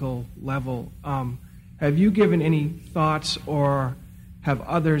psychological level. Have you given any thoughts, or have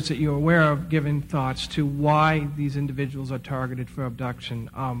others that you're aware of given thoughts to why these individuals are targeted for abduction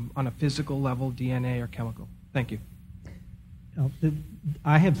on a physical level, DNA, or chemical? Thank you.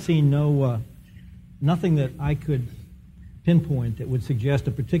 I have seen nothing that I could pinpoint that would suggest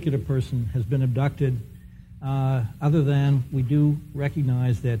a particular person has been abducted, other than we do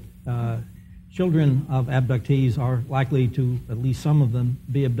recognize that children of abductees are likely to, at least some of them,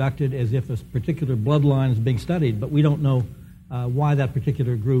 be abducted as if a particular bloodline is being studied, but we don't know why that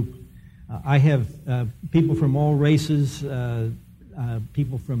particular group. I have people from all races,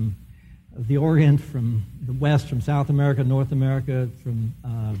 people from the Orient, from the West, from South America, North America, from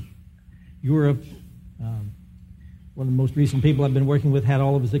Europe. One of the most recent people I've been working with had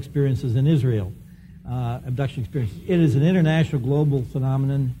all of his experiences in Israel, abduction experiences. It is an international, global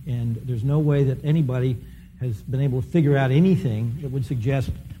phenomenon, and there's no way that anybody has been able to figure out anything that would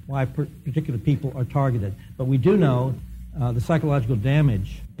suggest why particular people are targeted. But we do know the psychological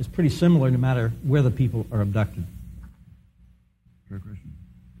damage is pretty similar no matter where the people are abducted. Great question.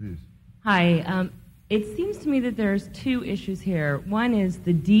 Please. Hi. It seems to me that there's two issues here. One is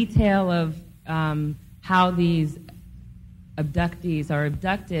the detail of how these abductees are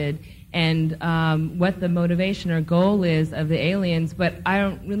abducted and what the motivation or goal is of the aliens, but I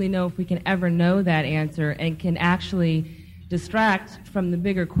don't really know if we can ever know that answer and can actually distract from the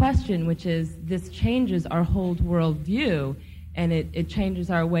bigger question, which is this changes our whole world view, and it changes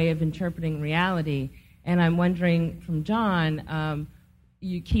our way of interpreting reality. And I'm wondering from John,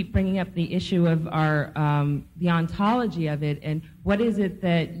 you keep bringing up the issue of our the ontology of it, and what is it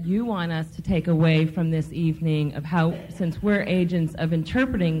that you want us to take away from this evening of how, since we're agents of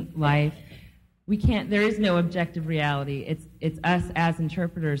interpreting life, there is no objective reality. It's us as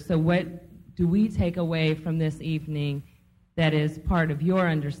interpreters. So what do we take away from this evening that is part of your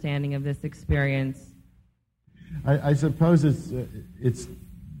understanding of this experience? I suppose it's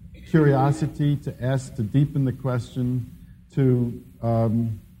curiosity to ask, to deepen the question, to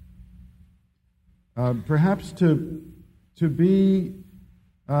perhaps to be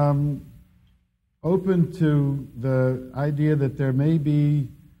open to the idea that there may be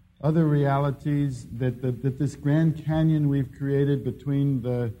other realities, that this Grand Canyon we've created between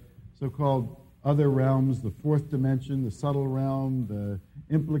the so-called other realms, the fourth dimension, the subtle realm, the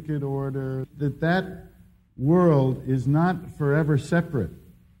implicate order, that world is not forever separate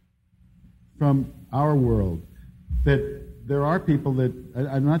from our world. That there are people that,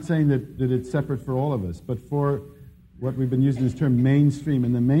 I'm not saying that it's separate for all of us, but for what we've been using this term mainstream.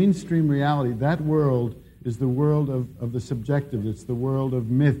 In the mainstream reality, that world is the world of the subjective. It's the world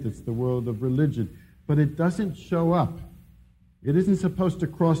of myth. It's the world of religion. But it doesn't show up. It isn't supposed to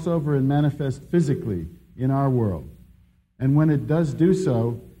cross over and manifest physically in our world. And when it does do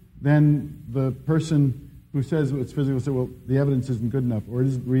so, then the person who says it's physical will say, well, the evidence isn't good enough, or it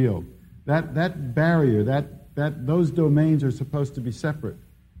isn't real. That barrier, those domains are supposed to be separate.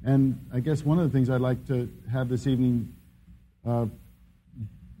 And I guess one of the things I'd like to have this evening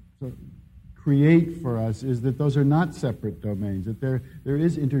create for us is that those are not separate domains, that there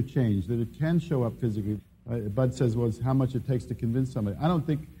is interchange, that it can show up physically. Bud says, well, it's how much it takes to convince somebody. I don't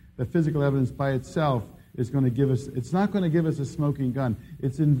think the physical evidence by itself is going to give us, it's not going to give us a smoking gun.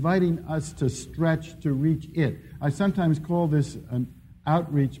 It's inviting us to stretch to reach it. I sometimes call this an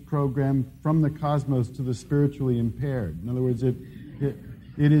outreach program from the cosmos to the spiritually impaired. In other words, it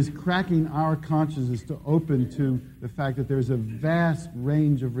is cracking our consciousness to open to the fact that there's a vast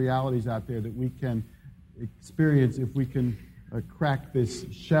range of realities out there that we can experience if we can crack this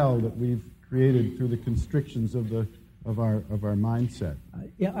shell that we've created through the constrictions of our mindset.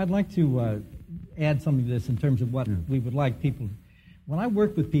 Yeah, I'd like to add something to this in terms of what we would like people. When I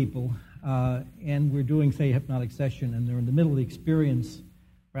work with people and we're doing, say, hypnotic session, and they're in the middle of the experience,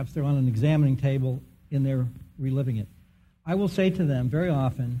 perhaps they're on an examining table and they're reliving it, I will say to them very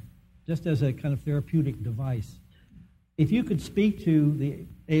often, just as a kind of therapeutic device, if you could speak to the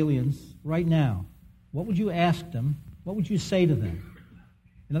aliens right now, what would you ask them? What would you say to them?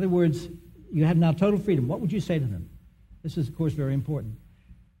 In other words, you have now total freedom. What would you say to them? This is, of course, very important.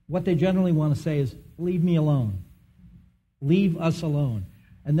 What they generally want to say is, leave me alone. Leave us alone.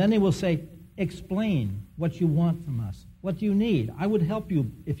 And then they will say, explain what you want from us. What do you need? I would help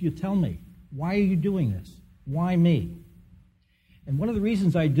you if you tell me. Why are you doing this? Why me? And one of the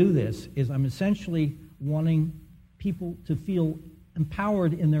reasons I do this is I'm essentially wanting people to feel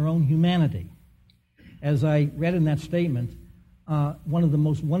empowered in their own humanity. As I read in that statement, one of the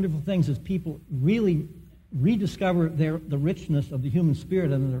most wonderful things is people really rediscover the richness of the human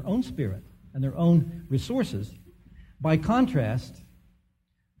spirit and their own spirit and their own resources, by contrast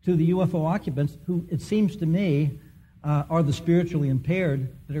to the UFO occupants who, it seems to me, are the spiritually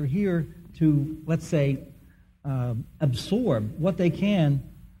impaired that are here to, let's say, absorb what they can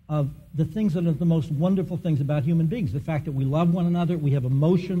of the things that are the most wonderful things about human beings. The fact that we love one another, we have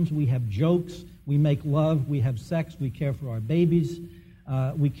emotions, we have jokes, we make love, we have sex, we care for our babies,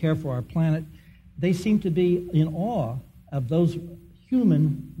 we care for our planet. They seem to be in awe of those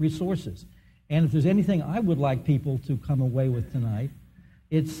human resources. And if there's anything I would like people to come away with tonight,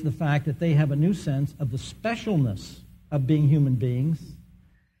 it's the fact that they have a new sense of the specialness of being human beings,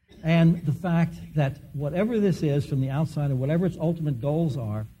 and the fact that whatever this is from the outside, or whatever its ultimate goals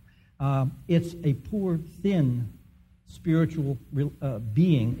are, it's a poor, thin spiritual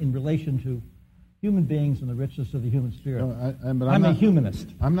being in relation to human beings and the richness of the human spirit. No, I'm a humanist.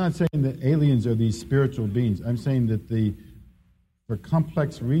 I'm not saying that aliens are these spiritual beings. I'm saying that for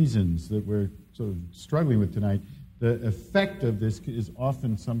complex reasons that we're sort of struggling with tonight, the effect of this is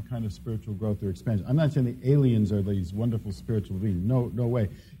often some kind of spiritual growth or expansion. I'm not saying the aliens are these wonderful spiritual beings. No way.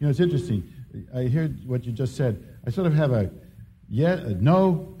 You know, it's interesting. I hear what you just said. I sort of have a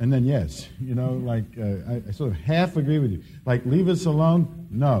no, and then yes. You know, like I sort of half agree with you. Like, leave us alone?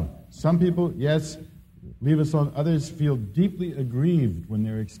 No. Some people, yes. leave us alone. Others feel deeply aggrieved when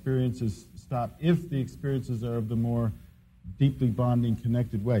their experiences stop, if the experiences are of the more deeply bonding,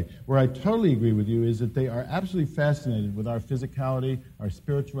 connected way. Where I totally agree with you is that they are absolutely fascinated with our physicality, our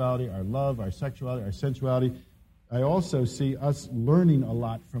spirituality, our love, our sexuality, our sensuality. I also see us learning a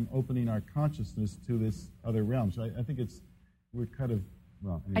lot from opening our consciousness to this other realm. So I think we're kind of,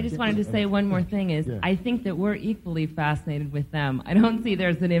 well, anyway. I just wanted to say one more thing is, I think that we're equally fascinated with them. I don't see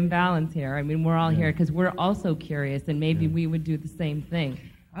there's an imbalance here. I mean, we're all here because we're also curious, and maybe we would do the same thing.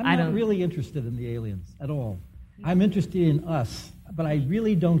 I'm not really interested in the aliens at all. I'm interested in us, but I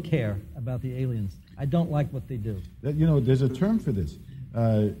really don't care about the aliens. I don't like what they do. There's a term for this.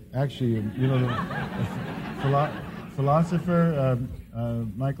 Actually, the philosopher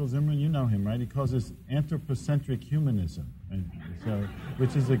Michael Zimmerman, you know him, right? He calls this anthropocentric humanism, right? So,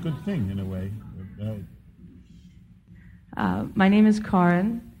 which is a good thing in a way. My name is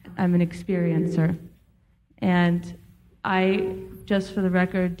Karin. I'm an experiencer. And I, just for the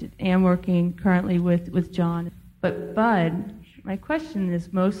record, am working currently with John. But Bud, my question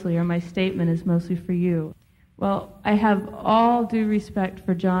is mostly, or my statement is mostly for you. Well, I have all due respect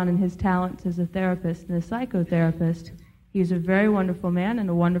for John and his talents as a therapist and a psychotherapist. He's a very wonderful man and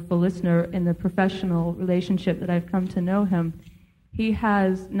a wonderful listener in the professional relationship that I've come to know him. He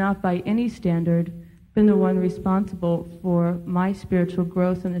has, not by any standard, been the one responsible for my spiritual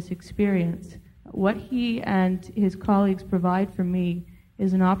growth in this experience. What he and his colleagues provide for me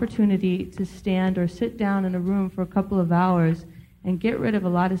is an opportunity to stand or sit down in a room for a couple of hours and get rid of a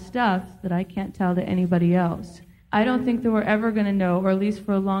lot of stuff that I can't tell to anybody else. I don't think that we're ever going to know, or at least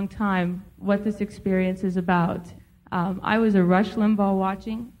for a long time, what this experience is about. I was a Rush Limbaugh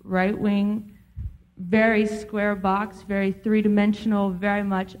watching, right-wing, very square box, very three-dimensional, very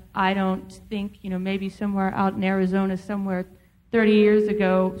much, I don't think, maybe somewhere out in Arizona, somewhere 30 years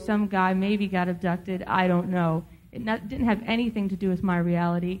ago, some guy maybe got abducted, I don't know. It didn't have anything to do with my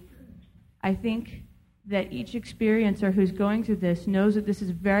reality. I think that each experiencer who's going through this knows that this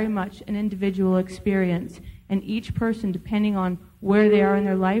is very much an individual experience, and each person, depending on where they are in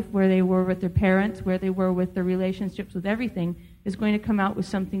their life, where they were with their parents, where they were with their relationships with everything, is going to come out with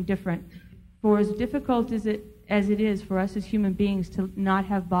something different. For as difficult as it is for us as human beings to not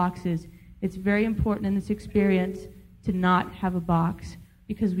have boxes, it's very important in this experience to not have a box,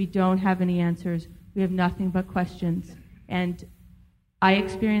 because we don't have any answers. We have nothing but questions. And I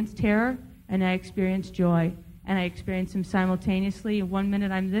experience terror, and I experience joy, and I experience them simultaneously. And 1 minute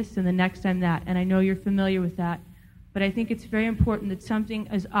I'm this, and the next I'm that. And I know you're familiar with that. But I think it's very important that something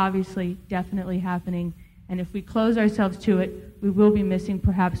is obviously, definitely happening. And if we close ourselves to it, we will be missing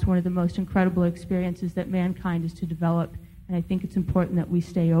perhaps one of the most incredible experiences that mankind is to develop. And I think it's important that we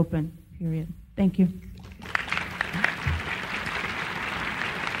stay open, period. Thank you.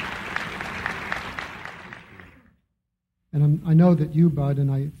 And I know that you, Bud, and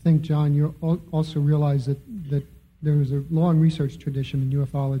I think, John, you also realize that there was a long research tradition in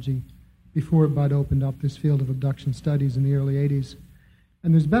ufology before Bud opened up this field of abduction studies in the early 80s.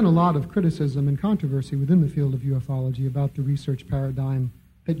 And there's been a lot of criticism and controversy within the field of ufology about the research paradigm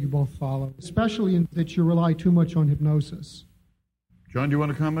that you both follow, especially in that you rely too much on hypnosis. John, do you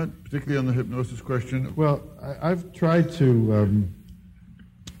want to comment, particularly on the hypnosis question? Well, I've tried to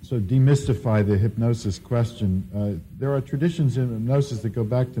demystify the hypnosis question. There are traditions in hypnosis that go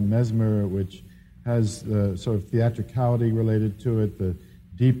back to Mesmer, which has sort of theatricality related to it, the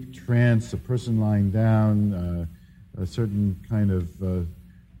deep trance, a person lying down, a certain kind of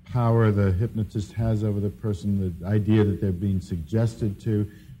power the hypnotist has over the person, the idea that they're being suggested to.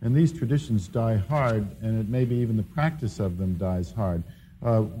 And these traditions die hard, and it maybe even the practice of them dies hard.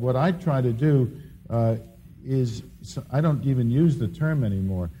 What I try to do is, I don't even use the term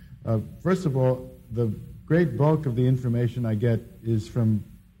anymore. First of all, the great bulk of the information I get is from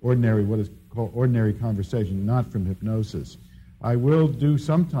what is called ordinary conversation, not from hypnosis. I will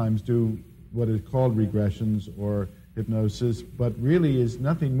sometimes do what is called regressions or hypnosis, but really is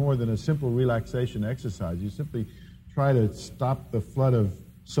nothing more than a simple relaxation exercise. You simply try to stop the flood of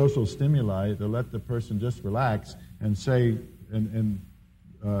social stimuli to let the person just relax and say, and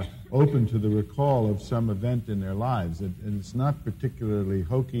open to the recall of some event in their lives. And it's not particularly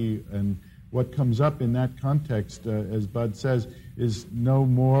hokey, and what comes up in that context, as Bud says, is no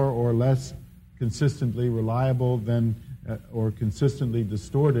more or less consistently reliable than or consistently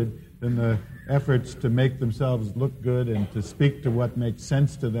distorted than the efforts to make themselves look good and to speak to what makes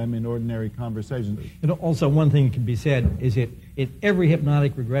sense to them in ordinary conversations. And also, one thing that can be said is that in every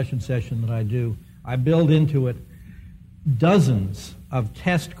hypnotic regression session that I do, I build into it dozens of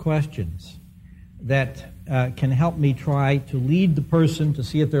test questions that can help me try to lead the person to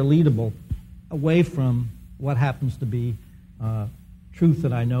see if they're leadable away from what happens to be truth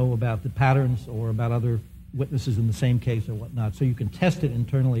that I know about the patterns or about other witnesses in the same case or whatnot. So you can test it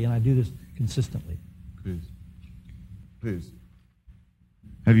internally, and I do this consistently. Please.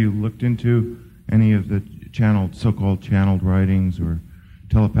 Have you looked into any of the so-called channeled writings or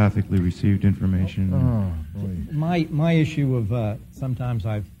telepathically received information? My issue of sometimes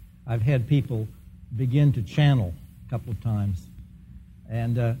I've had people begin to channel a couple of times,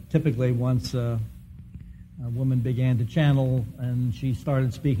 and typically once a woman began to channel and she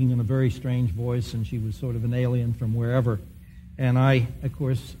started speaking in a very strange voice, and she was sort of an alien from wherever, and I, of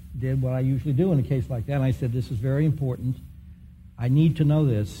course, did what I usually do in a case like that, and I said, this is very important. I need to know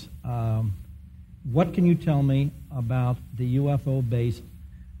this. What can you tell me about the UFO base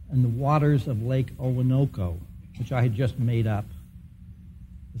in the waters of Lake Orinoco, which I had just made up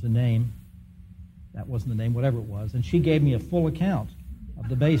as a name? That wasn't the name, whatever it was. And she gave me a full account of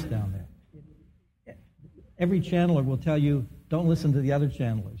the base down there. Every channeler will tell you, don't listen to the other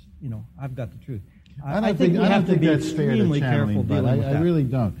channelers. I've got the truth. I think we have to be extremely careful dealing with that. I really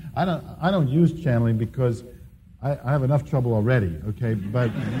don't. I don't use channeling because I have enough trouble already. Okay, but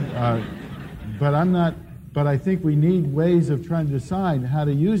I'm not. But I think we need ways of trying to decide how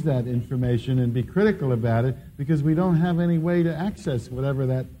to use that information and be critical about it, because we don't have any way to access whatever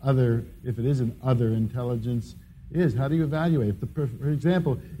that other, if it is an other intelligence, is. How do you evaluate? For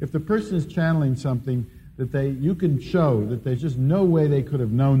example, if the person is channeling something that you can show that there's just no way they could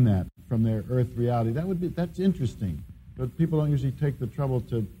have known that from their Earth reality, that's interesting. But people don't usually take the trouble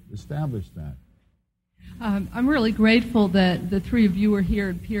to establish that. I'm really grateful that the three of you are here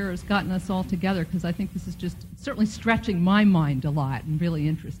and Pierre has gotten us all together, because I think this is just certainly stretching my mind a lot and really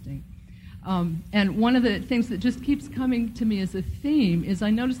interesting. And one of the things that just keeps coming to me as a theme is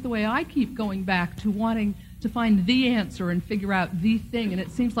I notice the way I keep going back to wanting to find the answer and figure out the thing, and it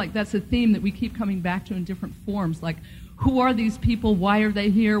seems like that's a theme that we keep coming back to in different forms, like who are these people, why are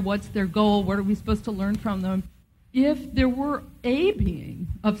they here, what's their goal, what are we supposed to learn from them? If there were a being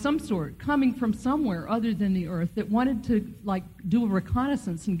of some sort coming from somewhere other than the Earth that wanted to do a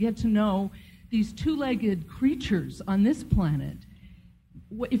reconnaissance and get to know these two-legged creatures on this planet,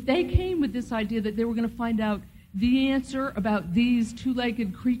 if they came with this idea that they were going to find out the answer about these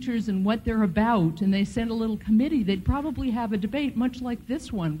two-legged creatures and what they're about, and they sent a little committee, they'd probably have a debate much like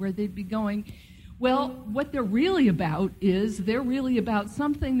this one, where they'd be going, well, what they're really about is they're really about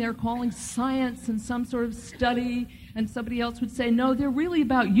something they're calling science and some sort of study, and somebody else would say, no, they're really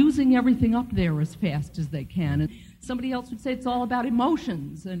about using everything up there as fast as they can, and somebody else would say it's all about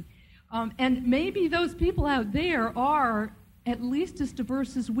emotions, and maybe those people out there are at least as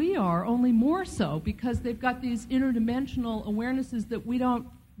diverse as we are, only more so, because they've got these interdimensional awarenesses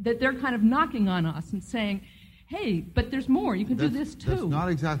that they're kind of knocking on us and saying, hey, but there's more. You can do this too. That's not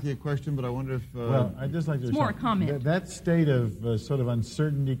exactly a question, but I wonder if... well, I'd just like to... It's more a comment. That state of sort of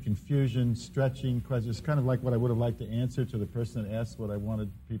uncertainty, confusion, stretching questions is kind of like what I would have liked to answer to the person that asked what I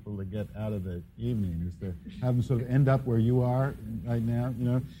wanted people to get out of the evening, is to have them sort of end up where you are right now,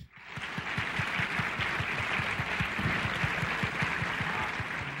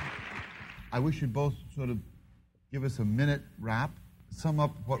 I wish you'd both sort of give us a minute wrap, sum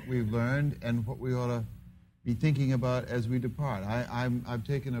up what we've learned and what we ought to be thinking about as we depart. I've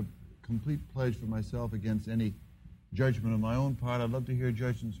taken a complete pledge for myself against any judgment on my own part. I'd love to hear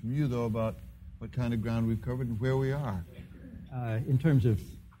judgments from you, though, about what kind of ground we've covered and where we are. In terms of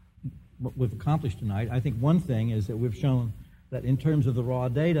what we've accomplished tonight, I think one thing is that we've shown that in terms of the raw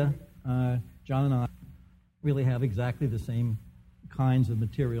data, John and I really have exactly the same kinds of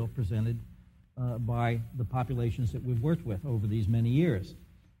material presented by the populations that we've worked with over these many years.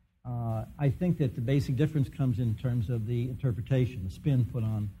 I think that the basic difference comes in terms of the interpretation, the spin put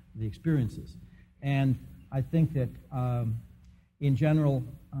on the experiences. And I think that in general,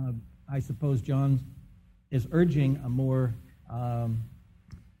 I suppose John is urging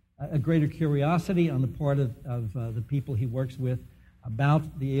a greater curiosity on the part of the people he works with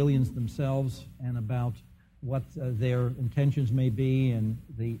about the aliens themselves and about what their intentions may be, and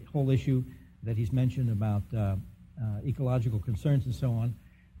the whole issue that he's mentioned about ecological concerns and so on.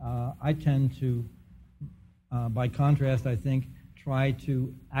 I tend to, by contrast, I think, try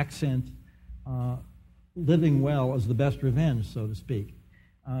to accent living well as the best revenge, so to speak,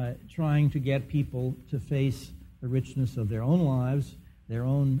 trying to get people to face the richness of their own lives, their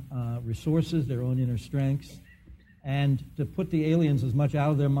own resources, their own inner strengths, and to put the aliens as much out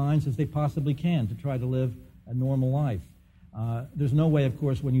of their minds as they possibly can to try to live a normal life. There's no way, of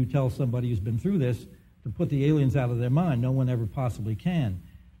course, when you tell somebody who's been through this to put the aliens out of their mind. No one ever possibly can,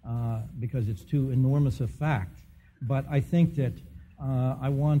 because it's too enormous a fact. But I think that I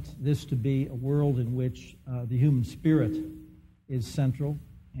want this to be a world in which the human spirit is central,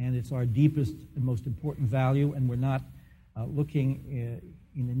 and it's our deepest and most important value, and we're not looking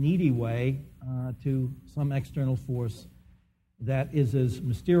in a needy way to some external force that is as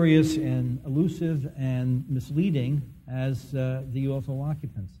mysterious and elusive and misleading as the UFO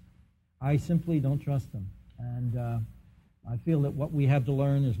occupants. I simply don't trust them. And I feel that what we have to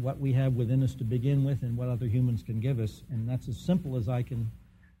learn is what we have within us to begin with and what other humans can give us. And that's as simple as I can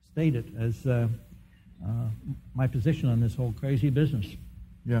state it as my position on this whole crazy business.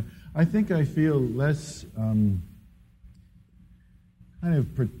 Yeah, I think I feel less kind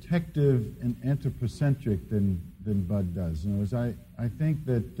of protective and anthropocentric than Bud does. In other words, I think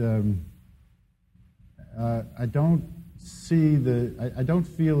that I don't I don't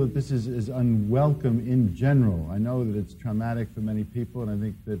feel that this is unwelcome in general. I know that it's traumatic for many people, and I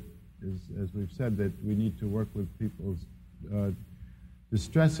think that, as we've said, that we need to work with people's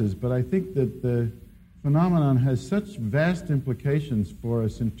distresses. But I think that the phenomenon has such vast implications for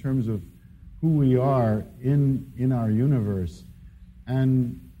us in terms of who we are in our universe.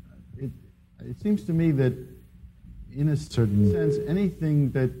 And it seems to me that, in a certain sense,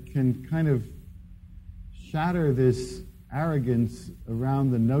 anything that can kind of shatter this arrogance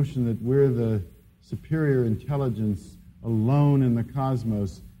around the notion that we're the superior intelligence alone in the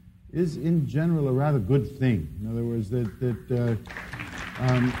cosmos is, in general, a rather good thing. In other words, that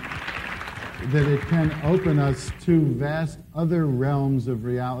it can open us to vast other realms of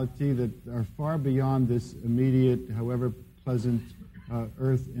reality that are far beyond this immediate, however pleasant,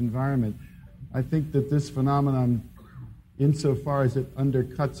 Earth environment. I think that this phenomenon, insofar as it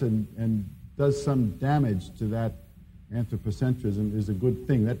undercuts and does some damage to that anthropocentrism, is a good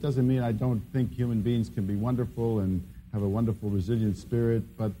thing. That doesn't mean I don't think human beings can be wonderful and have a wonderful, resilient spirit,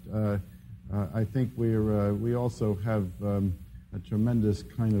 but I think we also have a tremendous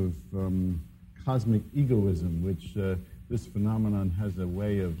kind of cosmic egoism, which this phenomenon has a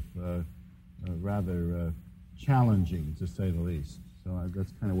way of rather challenging, to say the least. So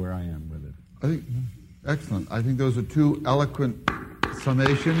that's kind of where I am with it. I think, excellent. I think those are two eloquent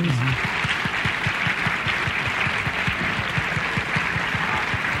summations.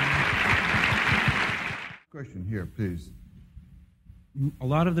 Question here, please. A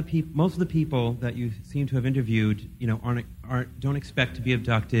lot of the people, most of the people that you seem to have interviewed, don't expect to be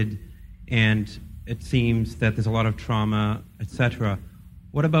abducted, and it seems that there's a lot of trauma, etc.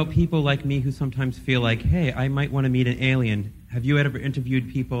 What about people like me who sometimes feel like, hey, I might want to meet an alien? Have you ever interviewed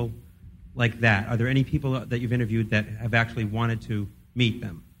people like that? Are there any people that you've interviewed that have actually wanted to meet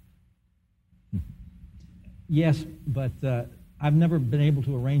them? Yes, but I've never been able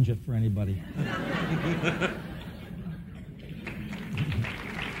to arrange it for anybody.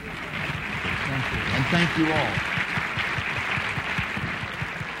 And thank you all.